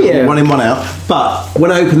strict policy Do you? of one in, one out. But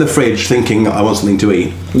when I open the fridge thinking I want something to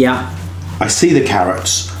eat, Yeah. I see the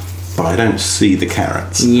carrots, but I don't see the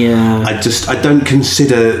carrots. Yeah. I don't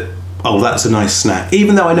consider, oh, that's a nice snack.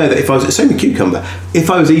 Even though I know that if I was, same with cucumber, if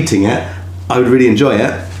I was eating it, I would really enjoy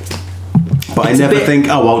it. But It's I a never bit- think,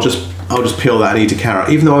 oh, I'll just peel that and eat a carrot,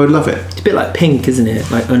 even though I would love it. It's a bit like Pink, isn't it?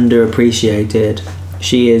 Like, underappreciated.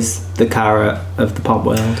 She is the carrot of the pop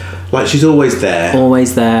world. Like, she's always there,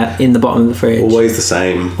 Always there, in the bottom of the fridge. always the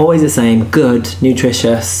same. Always the same. Good,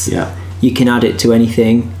 nutritious. Yeah. You can add it to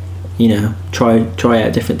anything. You know, try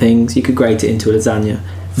out different things. You could grate it into a lasagna.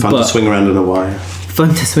 Fun to swing around on a wire. Fun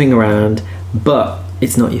to swing around, but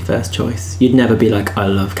it's not your first choice. You'd never be like, I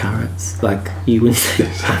love carrots. Like, you wouldn't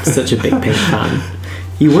say, I'm such a big Pink fan.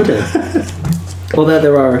 You wouldn't. Although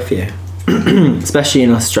there are a few. Especially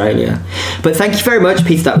in Australia. But thank you very much,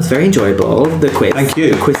 Peter. That was very enjoyable. The quiz. Thank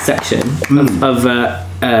you. The quiz section of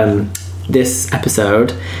this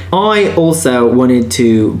episode. I also wanted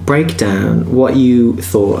to break down what you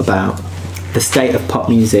thought about the state of pop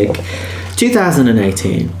music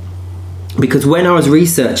 2018. Because when I was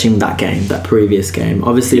researching that game, that previous game,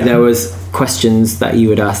 obviously Yeah. there was questions that you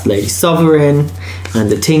would ask Lady Sovereign and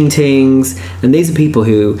the Ting Tings, and these are people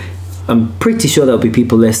who, I'm pretty sure there'll be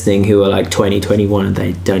people listening who are like 20, 21 and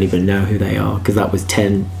they don't even know who they are, because that was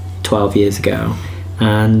 10, 12 years ago.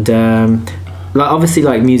 And like, obviously,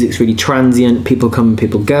 like, music's really transient, people come and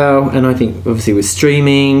people go, and I think obviously with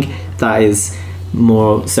streaming that is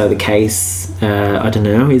more so the case. I don't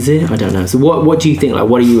know, is it? I don't know. So what do you think? Like,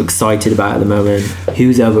 what are you excited about at the moment?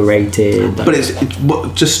 Who's overrated? Like, But it's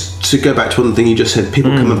just to go back to one thing you just said,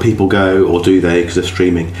 people come and people go, or do they, because they're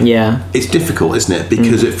streaming? yeah, It's difficult, isn't it?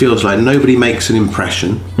 Because it feels like nobody makes an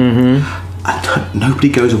impression and nobody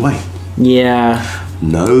goes away. yeah,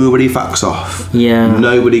 nobody fucks off. Yeah.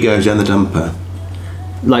 Nobody goes down the dumper.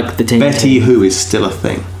 Like the Betty Who is still a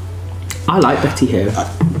thing. I like Betty Who.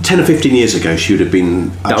 10 or 15 years ago, she would have been.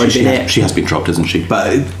 That would have been it. She has been dropped, hasn't she?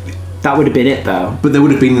 But that would have been it, though. But there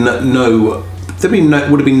would have been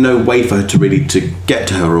would have been no way for her to really to get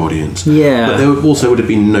to her audience. Yeah. But there also would have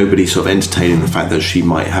been nobody sort of entertaining the fact that she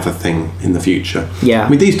might have a thing in the future. Yeah. I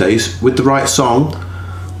mean, these days with the right song,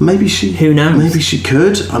 maybe she. Who knows? Maybe she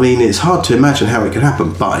could. I mean, it's hard to imagine how it could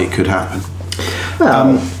happen, but it could happen.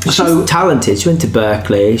 Well, she's talented. She went to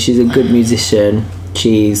Berkeley. She's a good musician.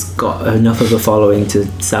 She's got enough of a following to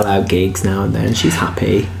sell out gigs now and then. She's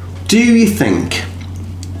happy. Do you think,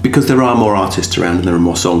 because there are more artists around and there are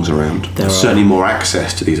more songs around, there's certainly more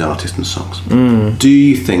access to these artists and songs, do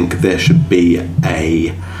you think there should be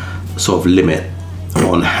a sort of limit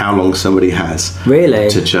on how long somebody has really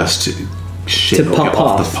to just shit to or pop get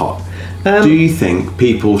off the pot? Do you think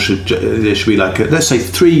people there should be like let's say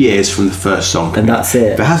 3 years from the first song, and that's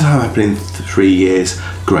it? If it hasn't happened in 3 years,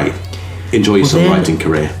 great. Enjoy your songwriting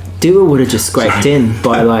career. Dua would have just scraped in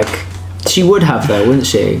by like. She would have though, wouldn't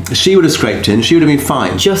she? She would have scraped in. She would have been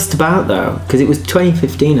fine. Just about though, because it was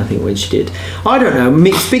 2015, I think, when she did. I don't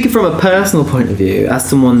know. Speaking from a personal point of view, as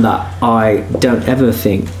someone that I don't ever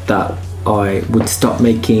think that I would stop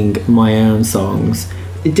making my own songs.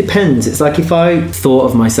 It depends. It's like if I thought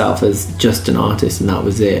of myself as just an artist and that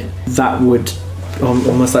was it, that would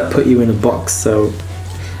almost like put you in a box. So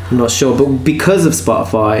I'm not sure, but because of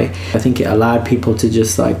Spotify, I think it allowed people to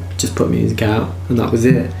just put music out, and that was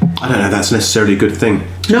it. I don't know. That's necessarily a good thing.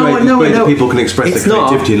 It's great that people can express their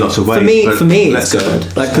creativity in lots of ways. For me, it's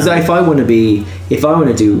good. Like, because if I want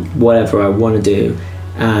to do whatever I want to do,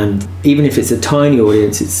 and even if it's a tiny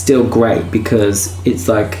audience, it's still great because it's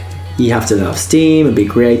like you have to have steam and be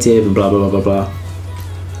creative and blah blah blah blah blah.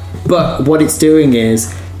 But what it's doing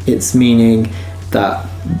is it's meaning that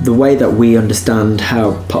the way that we understand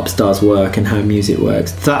how pop stars work and how music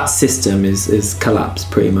works, that system is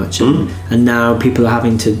collapsed pretty much, and now people are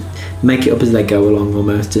having to make it up as they go along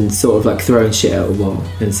almost, and sort of like throwing shit at a wall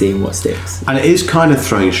and seeing what sticks. And it is kind of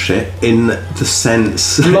throwing shit in the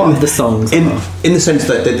sense a lot of the songs in the sense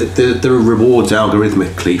that there are rewards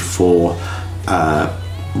algorithmically for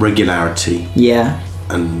regularity,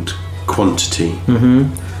 and quantity.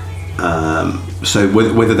 So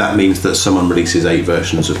whether that means that someone releases 8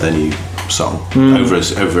 versions of their new song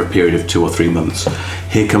over a period of 2 or 3 months,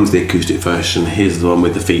 here comes the acoustic version, here's the one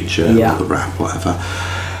with the feature, or the rap, whatever,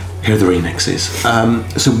 here are the remixes.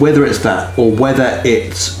 So whether it's that, or whether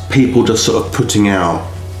it's people just sort of putting out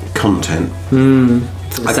content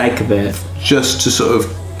for the sake of it, just to sort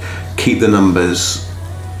of keep the numbers.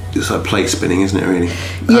 It's like plate spinning, isn't it, really?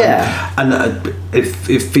 And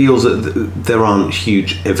it feels that there aren't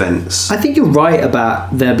huge events. I think you're right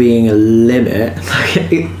about there being a limit.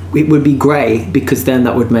 It would be great, because then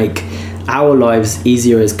that would make our lives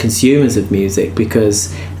easier as consumers of music,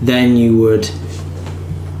 because then you would,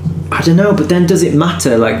 I don't know, but then does it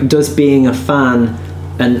matter? Like, does being a fan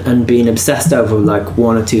and being obsessed over like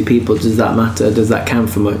 1 or 2 people, does that matter? Does that count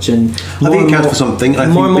for much? And I think it counts for something.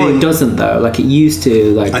 More and more it doesn't though, like it used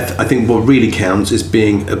to. Like I think what really counts is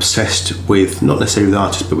being obsessed with, not necessarily with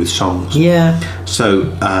artists, but with songs.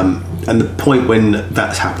 So and the point when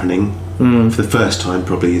that's happening for the first time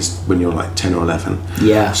probably is when you're like 10 or 11.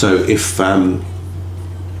 So if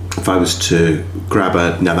I was to grab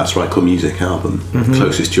a Now That's Right Cool Music album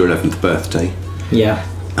closest to your 11th birthday,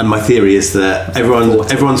 and my theory is that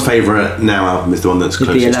everyone's favourite Now album is the one that's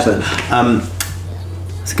closest. The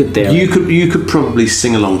 11th. It's a good theory. You could probably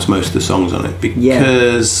sing along to most of the songs on it,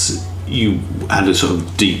 because you had a sort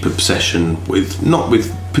of deep obsession with, not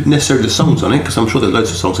with necessarily the songs on it, because I'm sure there's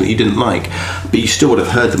loads of songs that you didn't like, but you still would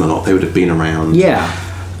have heard them a lot. They would have been around.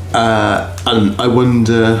 And I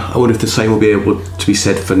wonder if the same will be able to be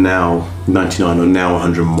said for Now 99 or Now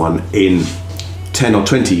 101 in 10 or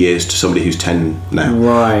 20 years to somebody who's 10 now.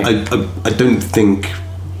 I don't think,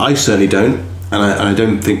 I certainly don't, and I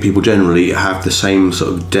don't think people generally have the same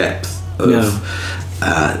sort of depth of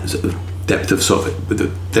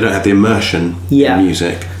they don't have the immersion in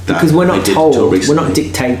music that because we're not told, we're not recently.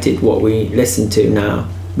 dictated what we listen to now.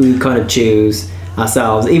 We kind of choose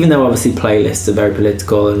ourselves, even though obviously playlists are very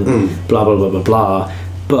political and blah blah blah blah blah.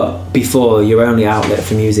 But before, your only outlet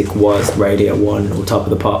for music was Radio 1 or Top of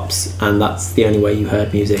the Pops, and that's the only way you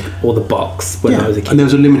heard music, or the box when I was a kid. And there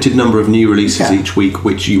was a limited number of new releases each week,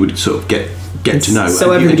 which you would sort of get to know.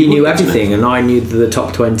 So everybody knew everything, and I knew the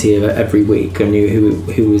top 20 of every week. I knew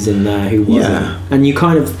who was in there, who wasn't. And you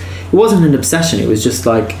kind of, it wasn't an obsession. It was just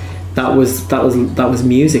like that was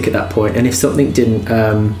music at that point. And if something didn't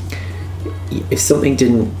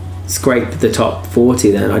scrape the top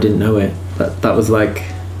 40, then I didn't know it. That was like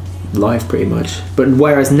life pretty much. But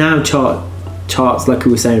whereas now charts, like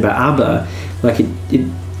we were saying about ABBA, like it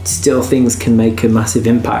still, things can make a massive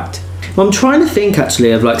impact. Well, I'm trying to think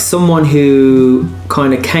actually of like someone who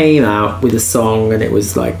kind of came out with a song and it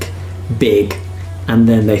was like big, and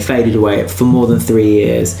then they faded away for more than 3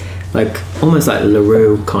 years, like almost like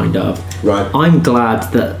LaRue kind of. Right. I'm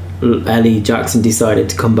glad that Ellie Jackson decided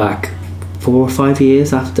to come back 4 or 5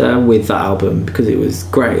 years after with that album, because it was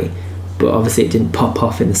great, but obviously it didn't pop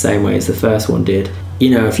off in the same way as the first one did. You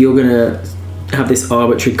know, if you're gonna have this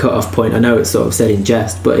arbitrary cut-off point, I know it's sort of said in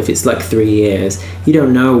jest, but if it's like 3 years, you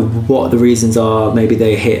don't know what the reasons are. Maybe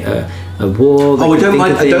they hit a wall. I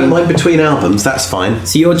don't mind between albums, that's fine.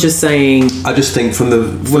 So you're just saying, I just think from the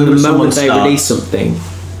moment they release something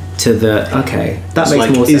to the, okay, that makes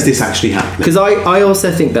like, more sense. is this actually happening? Because I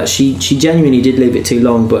also think that she genuinely did leave it too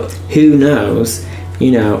long, but who knows,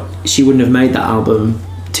 you know, she wouldn't have made that album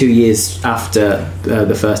 2 years after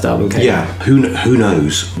the first album came out. Yeah, who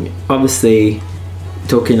knows? Obviously,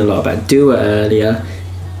 talking a lot about Dua earlier,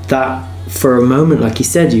 that for a moment, like you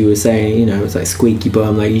said, you were saying, you know, it's like squeaky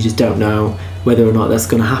bum, like you just don't know whether or not that's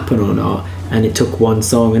going to happen or not, and it took one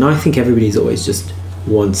song, and I think everybody's always just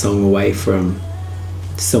one song away from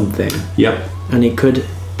something. Yep. And it could,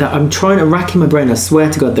 that I'm trying to rack in my brain, I swear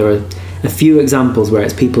to God there are a few examples where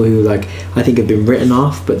it's people who, like, I think have been written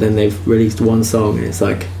off, but then they've released one song and it's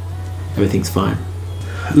like everything's fine.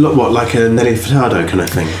 What, like a Nelly Furtado kind of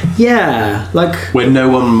thing? Yeah, like when no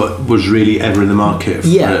one was really ever in the market for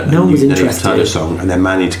no one was interested. Nelly Furtado song, and then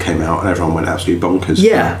Man Eater came out and everyone went absolutely bonkers.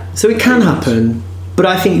 Yeah, so it can happen, but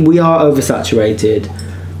I think we are oversaturated.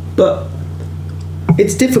 But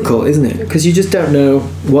it's difficult, isn't it? Because you just don't know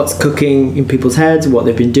what's cooking in people's heads, what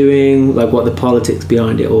they've been doing, like what the politics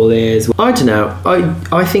behind it all is. I don't know.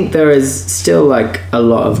 I think there is still like a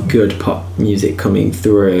lot of good pop music coming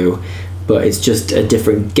through, but it's just a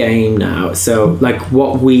different game now. So like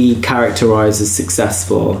what we characterize as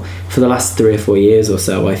successful for the last 3 or 4 years or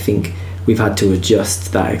so, I think we've had to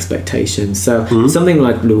adjust that expectation. So something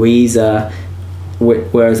like Louisa,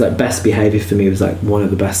 whereas like Best Behaviour for me was like one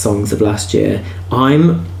of the best songs of last year,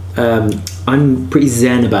 I'm pretty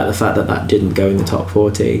zen about the fact that didn't go in the top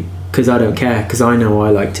 40, because I don't care, because I know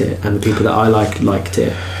I liked it and the people that I liked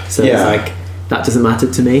it, so it's like that doesn't matter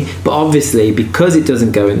to me. But obviously because it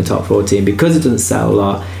doesn't go in the top 40 and because it doesn't sell a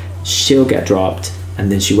lot, she'll get dropped and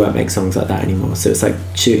then she won't make songs like that anymore. So it's like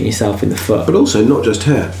shooting yourself in the foot. But also not just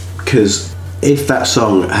her, because if that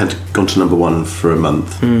song had gone to number 1 for a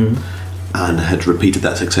month and had repeated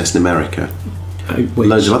that success in America,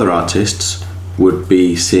 loads of other artists would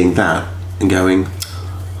be seeing that and going,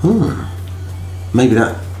 maybe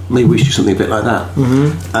we should do something a bit like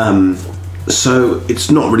that. So it's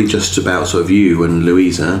not really just about sort of you and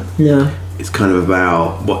Louisa. Yeah. It's kind of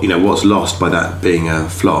about what's lost by that being a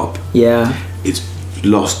flop. Yeah. It's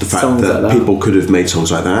lost the fact that people could have made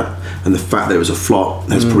songs like that, and the fact that it was a flop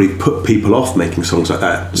has probably put people off making songs like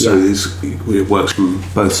that. So it works from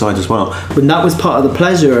both sides as well. And that was part of the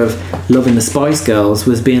pleasure of loving the Spice Girls,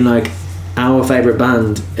 was being like, our favourite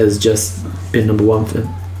band has just been number 1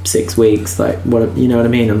 for 6 weeks. Like, what, you know what I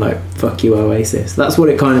mean? I'm like, fuck you, Oasis. That's what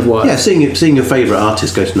it kind of was. Yeah, seeing your favourite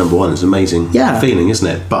artist go to number 1 is an amazing feeling, isn't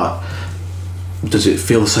it? But does it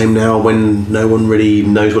feel the same now when no one really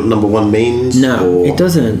knows what number 1 means? No, it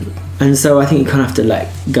doesn't. And so I think you kind of have to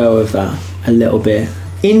let go of that a little bit.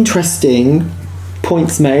 Interesting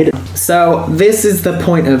points made. So this is the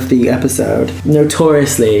point of the episode,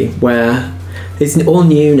 notoriously, where it's all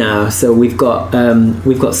new now. So we've got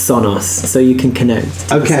Sonos, so you can connect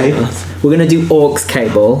to Sonos. We're gonna do aux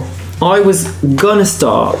cable. I was gonna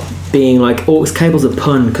start being like, aux cable's a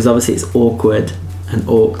pun because obviously it's awkward and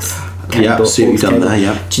aux cable. Yeah, see what you've done there.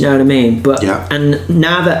 Yeah. Do you know what I mean? But and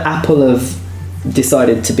now that Apple have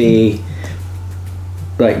decided to be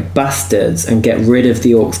like bastards and get rid of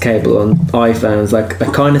the aux cable on iPhones, like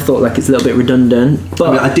I kind of thought like it's a little bit redundant.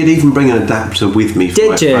 But I did even bring an adapter with me for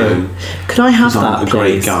my phone. Could I have that, I'm a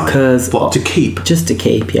great guy. Because what, to keep? Just to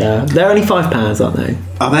keep, yeah. They're only £5, aren't they?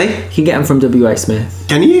 Are they? You can get them from WH Smith.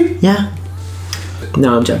 Can you? Yeah.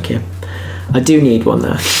 No, I'm joking. I do need one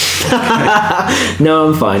though. No,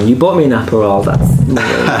 I'm fine. You bought me an Aperol. That's not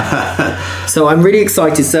really. So I'm really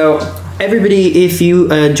excited. So everybody, if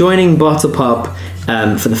you are joining Bottle Pop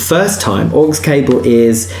for the first time, aux cable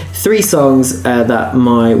is 3 songs that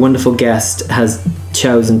my wonderful guest has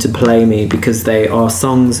chosen to play me, because they are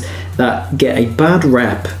songs that get a bad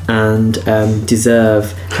rep and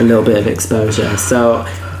deserve a little bit of exposure. So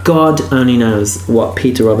God only knows what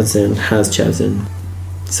Peter Robinson has chosen.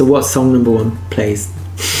 So what's song number 1, please?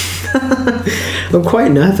 I'm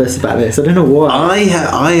quite nervous about this. I don't know why.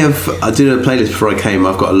 I did a playlist before I came.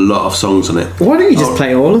 I've got a lot of songs on it. Why don't you just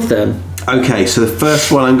play all of them? Okay, so the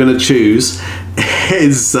first one I'm going to choose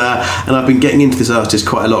is, and I've been getting into this artist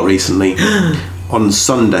quite a lot recently, on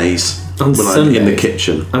Sundays I'm in the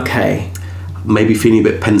kitchen. Okay. Maybe feeling a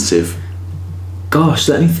bit pensive. Gosh,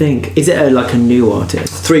 let me think. Is it like a new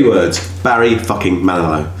artist? 3 words. Barry fucking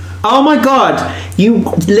Manilow. Oh my god! You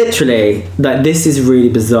literally, like, this is really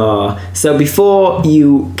bizarre. So before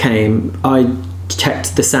you came, I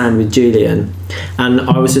checked the sound with Julian, and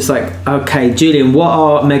I was just like, okay, Julian, what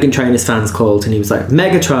are Meghan Trainor's fans called? And he was like,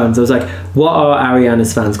 Megatrons. I was like, what are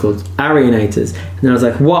Ariana's fans called? Arianators. And then I was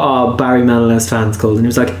like, what are Barry Manilow's fans called? And he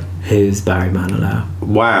was like, who's Barry Manilow?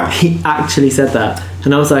 Wow. He actually said that.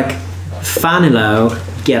 And I was like, Fanilow,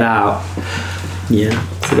 get out. Yeah,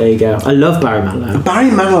 so there you go. I love Barry Manilow. Barry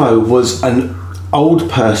Manilow was an old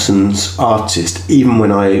person's artist, even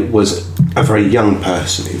when I was a very young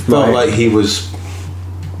person. It felt like he was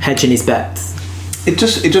hedging his bets. It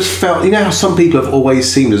just felt, you know how some people have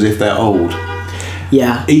always seemed as if they're old?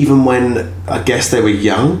 Yeah. Even when I guess they were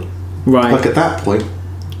young. Right. Like at that point,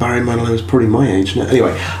 Barry Manilow was probably my age now.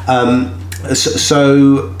 Anyway,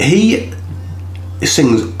 so he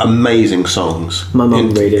sings amazing songs. My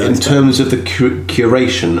mum really likes in terms of the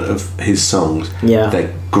curation of his songs. Yeah,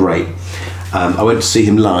 they're great. I went to see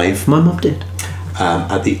him live. My mum did.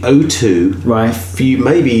 At the O2. Right.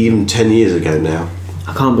 Maybe even 10 years ago now.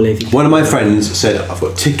 I can't believe you. One of my friends said, "I've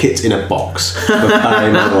got tickets in a box for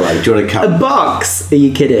Barry Manilow. Do you want to come?" A box? Are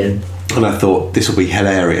you kidding? And I thought this will be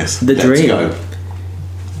hilarious. The Let's dream. Go.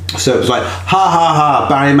 So it was like, ha ha ha,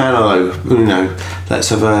 Barry Manilow. You know, let's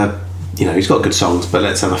have a. You know, he's got good songs, but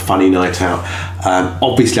let's have a funny night out.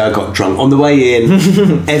 Obviously, I got drunk. On the way in,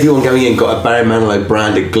 everyone going in got a Barry Manilow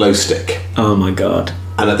branded glow stick. Oh my god.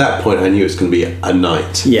 And at that point, I knew it was going to be a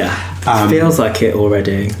night. Yeah. Feels like it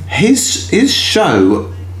already. His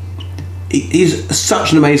show, he's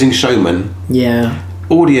such an amazing showman. Yeah.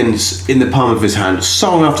 Audience in the palm of his hand,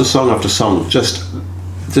 song after song after song. Just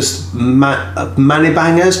money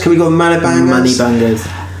bangers. Can we go money bangers? Money bangers.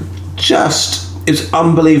 It's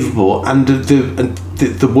unbelievable, and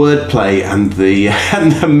the wordplay and the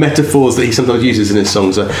metaphors that he sometimes uses in his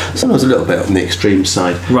songs are sometimes a little bit on the extreme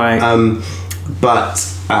side. Right.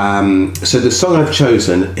 So the song I've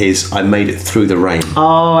chosen is "I Made It Through the Rain."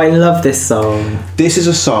 Oh, I love this song. This is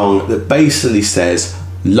a song that basically says,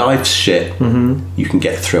 "Life's shit. Mm-hmm. You can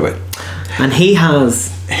get through it." And he has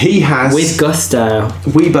with gusto.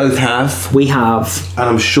 We both have. We have. And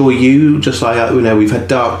I'm sure you, just like we've had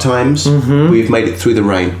dark times. Mm-hmm. We've made it through the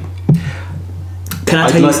rain. Can I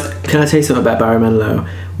tell you something about Barry Manilow?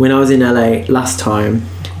 When I was in LA last time,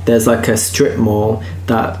 there's like a strip mall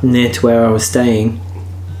that near to where I was staying,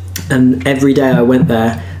 and every day I went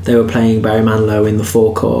there, they were playing Barry Manilow in the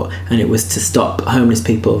forecourt, and it was to stop homeless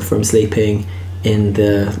people from sleeping in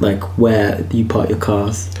the where you park your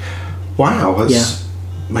cars. Wow,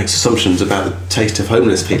 makes assumptions about the taste of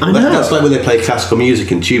homeless people. I know. That's like when they play classical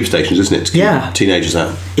music in tube stations, isn't it? To keep teenagers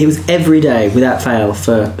out. It was every day without fail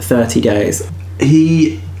for 30 days.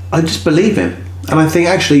 I just believe him, and I think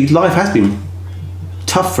actually life has been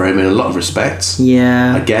tough for him in a lot of respects.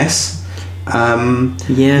 Yeah, I guess.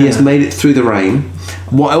 He has made it through the rain.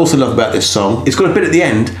 What I also love about this song, it's got a bit at the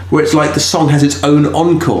end where it's like the song has its own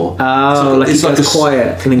encore. Oh, it's like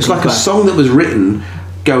quiet. It's like a song that was written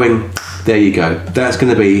going, there you go. That's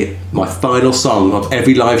going to be my final song of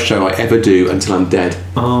every live show I ever do until I'm dead.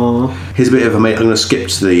 Oh. Here's a bit of I'm going to skip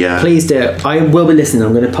to the... Please do. I will be listening.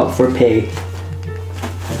 I'm going to pop for a pee.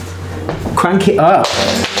 Crank it up.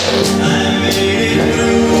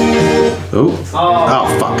 Oh,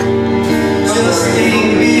 fuck.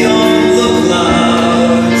 Sing beyond the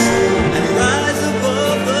clouds and rise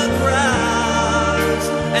above the crowds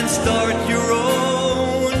and start your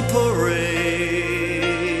own parade.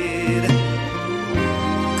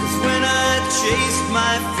 'Cause when I chased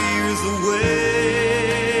my fears away,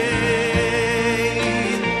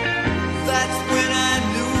 that's when I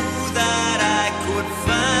knew that I could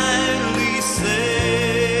finally say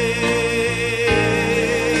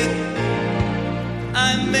I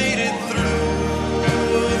made it through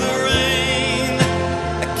the rain.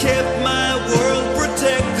 I kept my world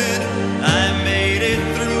protected. I made it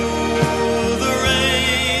through the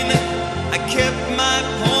rain. I kept my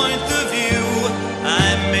point of view.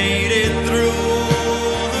 I made it through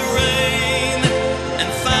the rain and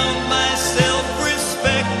found myself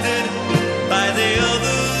respected by the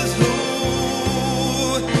others who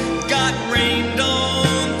got rained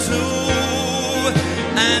on too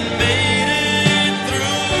and made it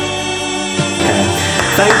through.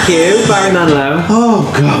 Thank you, Barry Manilow.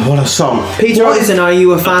 Oh God, what a song! Peter Robinson, are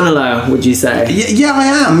you a fan of Low, would you say? Yeah, I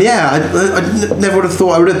am. Yeah, I never would have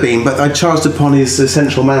thought I would have been, but I chanced upon his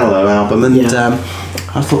Essential Manilow album, and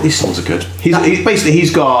I thought these songs are good.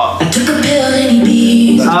 He's got. I took a pill and he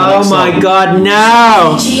beat. Oh my God,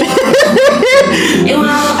 no!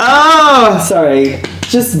 Oh, sorry.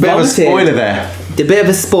 Just A bit of a vomited. spoiler there. A bit of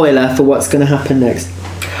a spoiler for what's going to happen next.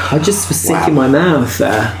 I just was sick in my mouth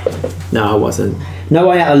there. No, I wasn't. No,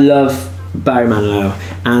 I love Barry Manilow,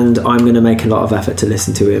 and I'm going to make a lot of effort to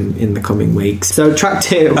listen to him in the coming weeks. So track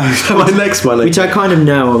 2, My next one, which I kind of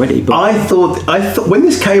know already. But I thought when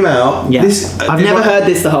this came out, yeah, I've never heard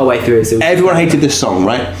this the whole way through. So Everyone hated this song,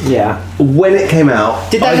 right? yeah. When it came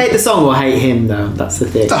out, Did they hate the song or hate him though? That's the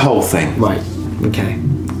thing. the whole thing? Right. Okay.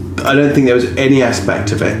 I don't think there was any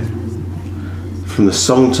aspect of it, from the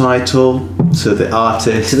song title to the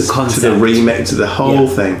artist To the concept. to the remix to the whole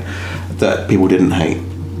Yeah. thing, that people didn't hate.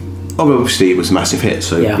 Obviously, it was a massive hit,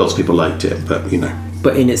 so Yeah. lots of people liked it. But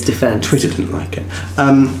But in its defence, Twitter didn't like it.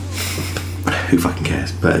 Who fucking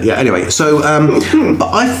cares? But yeah, anyway. So, but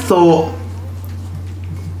I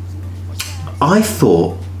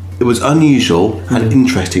thought it was unusual and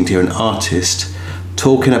interesting to hear an artist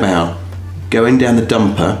talking about going down the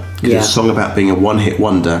dumper, because it's a song about being a one-hit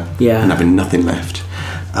wonder and having nothing left.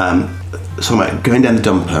 A song about going down the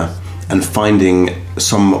dumper and finding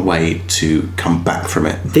some way to come back from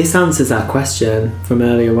it. This answers our question from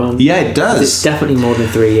earlier on. Yeah, it does. It's definitely more than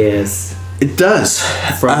 3 years. It does.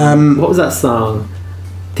 From, what was that song?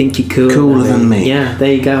 Think You're Cooler Than Me. Yeah,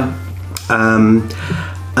 there you go.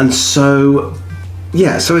 And so,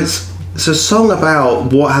 yeah, so it's a song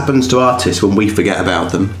about what happens to artists when we forget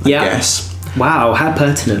about them, I guess. Wow, how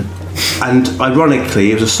pertinent. And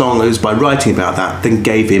ironically, it was a song that was by writing about that, then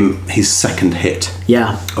gave him his second hit.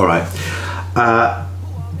 Yeah. All right.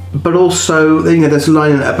 But also, there's a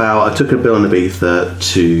line about, I took a bill in Ibiza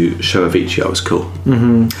to show Avicii I was cool.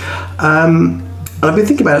 Mm-hmm. And I've been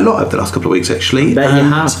thinking about it a lot over the last couple of weeks, actually. I bet you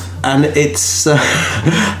have. And it's,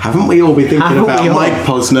 haven't we all been thinking about Mike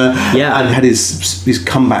Posner and had his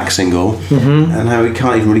comeback single, and how he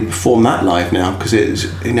can't even really perform that live now because it's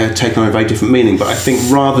taken on a very different meaning. But I think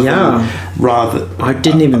rather I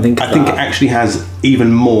didn't even think of I think it actually has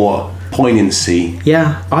even more poignancy.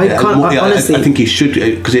 Yeah, honestly, I think he should,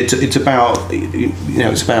 because it's about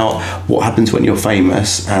it's about what happens when you're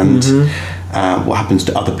famous and what happens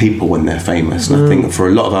to other people when they're famous. And I think for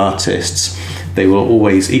a lot of artists, they will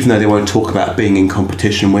always, even though they won't talk about being in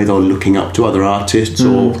competition with or looking up to other artists,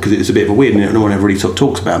 or because it's a bit of a weird, no one ever really sort of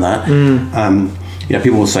talks about that.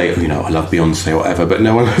 People will say, I love Beyonce or whatever, but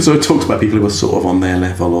no one sort of talks about people who are sort of on their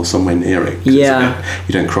level or somewhere near it. Yeah,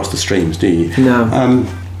 you don't cross the streams, do you? No.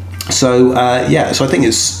 So I think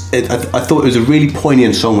I thought it was a really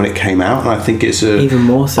poignant song when it came out, and I think it's even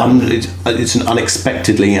more so. It's an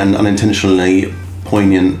unexpectedly and unintentionally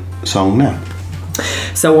poignant song now.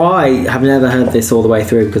 So I have never heard this all the way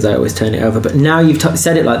through because I always turn it over. But now you've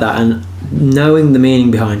said it like that, and knowing the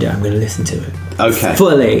meaning behind it, I'm going to listen to it. Okay.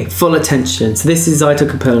 Full attention. So this is I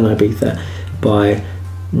Took a Pill in Ibiza by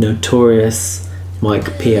Notorious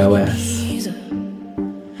Mike P.O.S.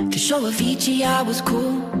 To show Avicii I was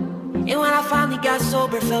cool. And when I finally got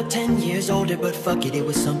sober, felt 10 years older, but fuck it, it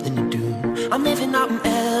was something to do. I'm living out in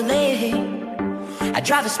LA. I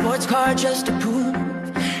drive a sports car just to prove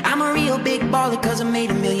I'm a real big baller, cause I made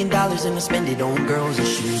 $1 million and I spend it on girls and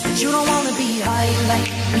shoes. But you don't wanna be high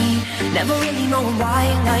like me, never really knowing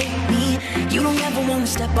why like me. You don't ever wanna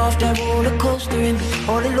step off that roller coaster and be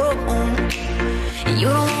all alone. And you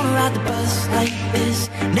don't wanna ride the bus like this,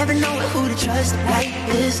 never know who to trust like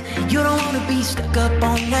this. You don't wanna be stuck up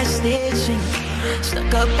on that stage singing,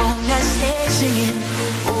 stuck up on that stage singing.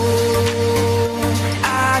 Oh,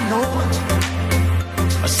 I know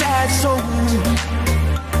a sad soul,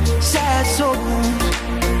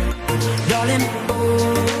 darling.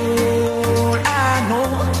 All I know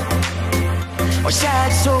are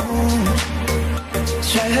sad souls,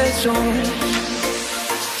 sad souls.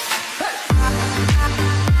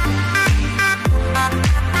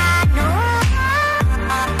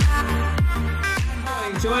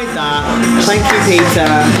 Enjoyed that. Thank you,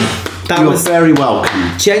 Peter. That You're was very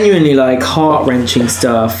welcome. genuinely heart-wrenching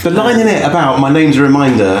stuff. The line in it about my name's a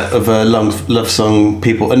reminder of a love song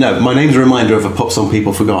people. No, my name's a reminder of a pop song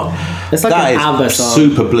people forgot. It's like that an ABBA is song.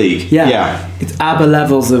 super bleak. Yeah. It's ABBA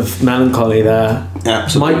levels of melancholy there.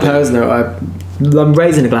 Absolutely. Mike Posner, I'm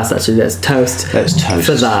raising a glass actually. Let's toast for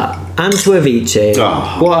that. And to Avicii.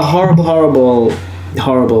 Oh. What a horrible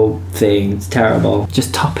thing. It's terrible.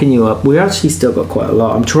 Just topping you up. We actually still got quite a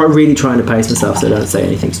lot. I'm really trying to pace myself so I don't say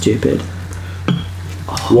anything stupid.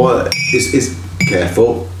 What is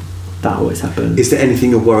careful? That always happens. Is there anything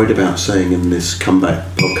you're worried about saying in this comeback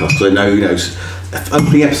podcast? Because I know,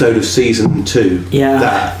 opening episode of season 2. Yeah.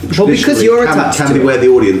 That Well, because you're attached can to be it. where the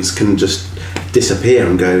audience can just disappear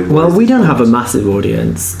and go. Well, we don't have a massive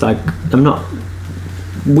audience. Like, I'm not.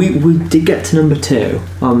 We did get to number 2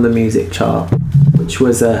 on the music chart, which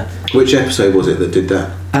was Which episode was it that did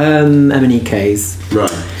that? M&EK's.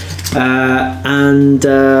 Right. And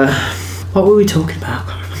what were we talking about?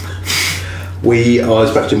 I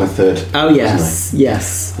was about to do my third. Oh yes,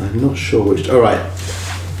 yes. I'm not sure which. All right.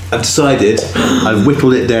 I've decided. I've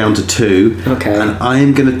whittled it down to 2. Okay. And I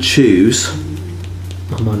am going to choose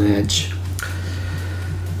I'm on edge.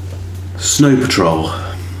 Snow Patrol.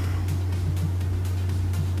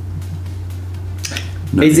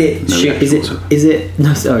 No, Is it? no Is actual- it? Is it?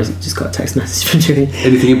 No, sorry. Just got a text message from Julie.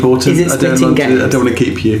 Anything important? Is it splitting games? I don't want to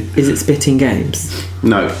keep you. Is it Spitting Games?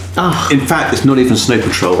 No. Oh. In fact, it's not even Snow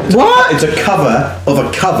Patrol. What? It's a cover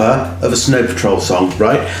of a Snow Patrol song,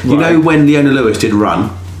 right? You Right. know when Leona Lewis did Run?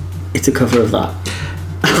 It's a cover of that.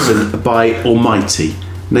 It's by Almighty.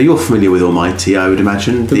 Now you're familiar with Almighty, I would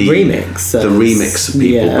imagine. The remix, The remix people,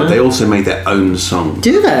 yeah. but they also made their own song.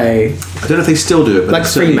 Do they? I don't know if they still do it, but Like they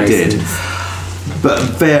certainly did. Freemasons. But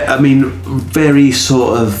very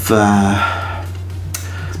sort of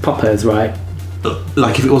It's poppers, right?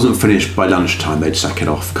 like if it wasn't finished by lunchtime, they'd sack it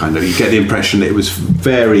off. Kind of, you get the impression that it was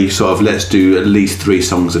very sort of let's do at least 3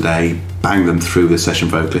 songs a day, bang them through with a session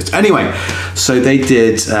vocalist. Anyway, so they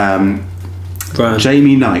did. Right.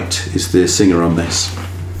 Jamie Knight is the singer on this.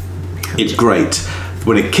 It's great.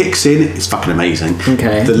 When it kicks in, it's fucking amazing.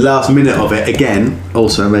 Okay. The last minute of it, again,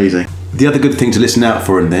 also amazing. The other good thing to listen out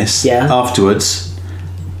for in this, afterwards,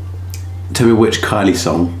 tell me which Kylie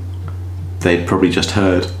song they'd probably just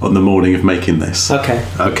heard on the morning of making this. Okay.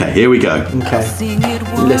 Okay, here we go. Okay. Sing it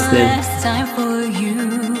one Listening. last time for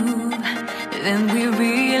you. Then we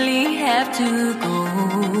really have to go.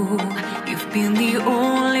 You've been the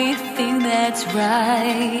only thing that's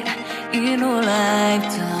right in all I've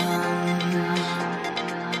done.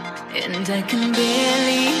 And I can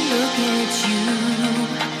barely look at you,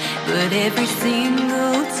 but every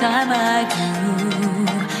single time I do,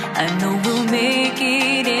 I know we'll make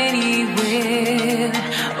it anywhere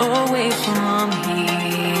away from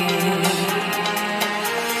here.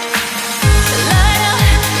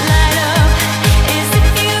 Light up, as if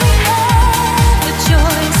you have a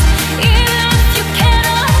choice. Even if you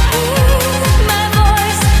cannot hear my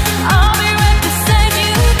voice, I'll be right beside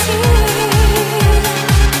you too.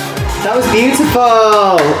 That was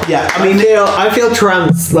beautiful. Yeah, I feel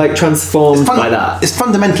transformed by that. It's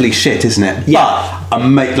fundamentally shit, isn't it? Yeah.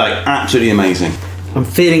 But absolutely amazing. I'm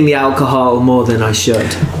feeling the alcohol more than I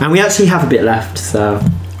should, and we actually have a bit left, so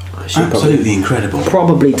I should Absolutely incredible.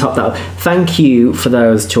 probably top that up. Thank you for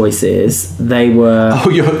those choices. They were. Oh,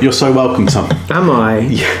 you're so welcome, Tom. Am I?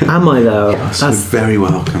 Yeah. Am I though? So very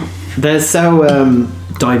welcome. They're so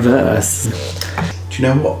diverse. Do you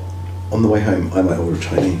know what? On the way home, I might order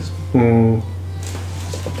Chinese.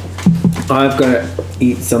 I've got to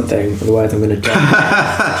eat something, otherwise I'm going to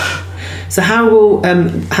die. So how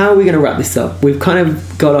are we going to wrap this up? We've kind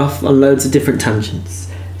of got off on loads of different tangents.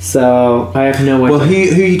 So I have no idea. Well, who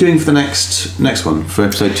are you doing for the next one, for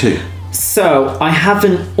episode 2? So I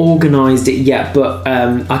haven't organised it yet, but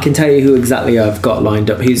I can tell you who exactly I've got lined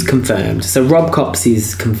up, who's confirmed. So Rob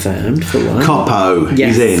Copsy's confirmed for one. Coppo,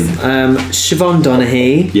 Yes. he's in. Siobhan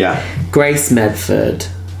Donaghy. Yeah. Grace Medford.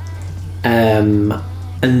 And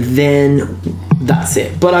then that's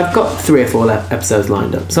it. But I've got 3 or 4 episodes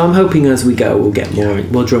lined up. So I'm hoping as we go we'll get more.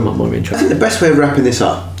 We'll drum up more I interest. think the best way of wrapping this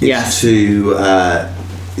up is Yes.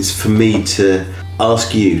 is for me to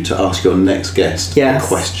ask you to ask your next guest Yes. a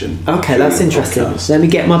question. Okay, during that's the interesting. podcast. Let me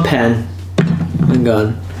get my pen. Hang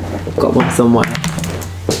on. Got one somewhere.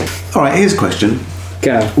 All right, here's a question.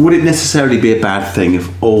 Go. Would it necessarily be a bad thing if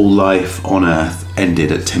all life on Earth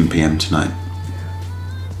ended at 10 p.m. tonight?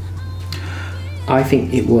 I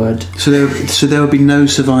think it would. So there would be no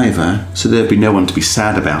survivor. So there would be no one to be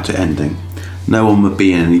sad about it ending. No one would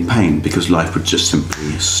be in any pain because life would just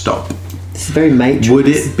simply stop. It's very Matrix. Would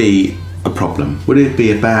it be a problem? Would it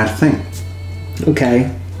be a bad thing?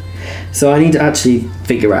 Okay. So I need to actually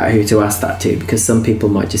figure out who to ask that to, because some people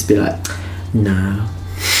might just be like, no.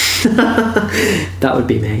 That would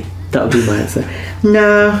be me. That would be my answer.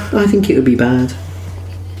 No, I think it would be bad.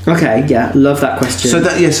 Okay, yeah, love that question. So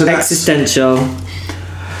that's existential.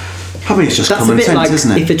 I mean, it's just That's a common bit sense, like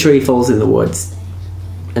isn't it? if a tree falls in the woods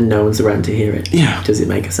and no one's around to hear it. Yeah. Does it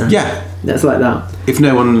make a sound? Yeah. That's like that. If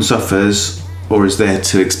no one suffers or is there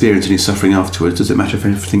to experience any suffering afterwards, does it matter if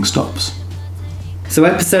everything stops? So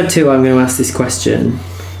episode 2, I'm going to ask this question.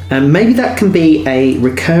 Maybe that can be a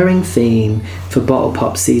recurring theme for Bottle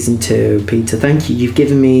Pop Season 2. Peter, thank you. You've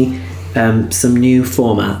given me some new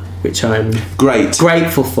format, which I'm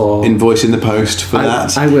grateful for. Invoice in the post for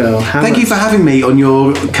that. I will. Thank you for having me on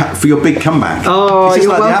for your big comeback. Oh, it's just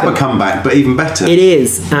you're like welcome. the ABBA comeback, but even better. It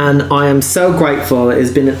is, and I am so grateful. It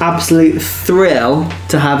has been an absolute thrill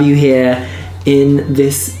to have you here in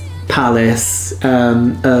this palace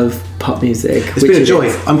of pop music. It's been a joy.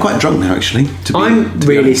 I'm quite drunk now, actually. I'm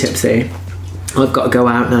really tipsy. I've got to go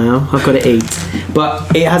out now. I've got to eat.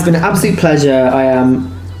 But it has been an absolute pleasure. I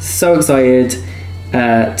am so excited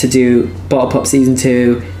to do Bottle Pop Season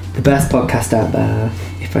 2, the best podcast out there.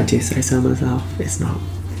 If I do say so myself, it's not.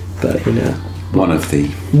 But you know. One of the.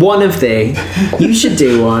 You should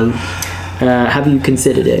do one. Have you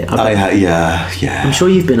considered it? Yeah. I'm sure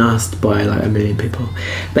you've been asked by like a million people.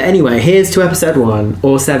 But anyway, here's to episode 1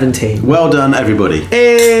 or 17. Well done, everybody.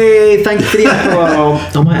 Hey, thank you for the alcohol.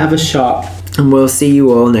 I might have a shot. And we'll see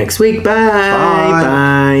you all next week. Bye.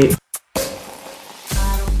 Bye.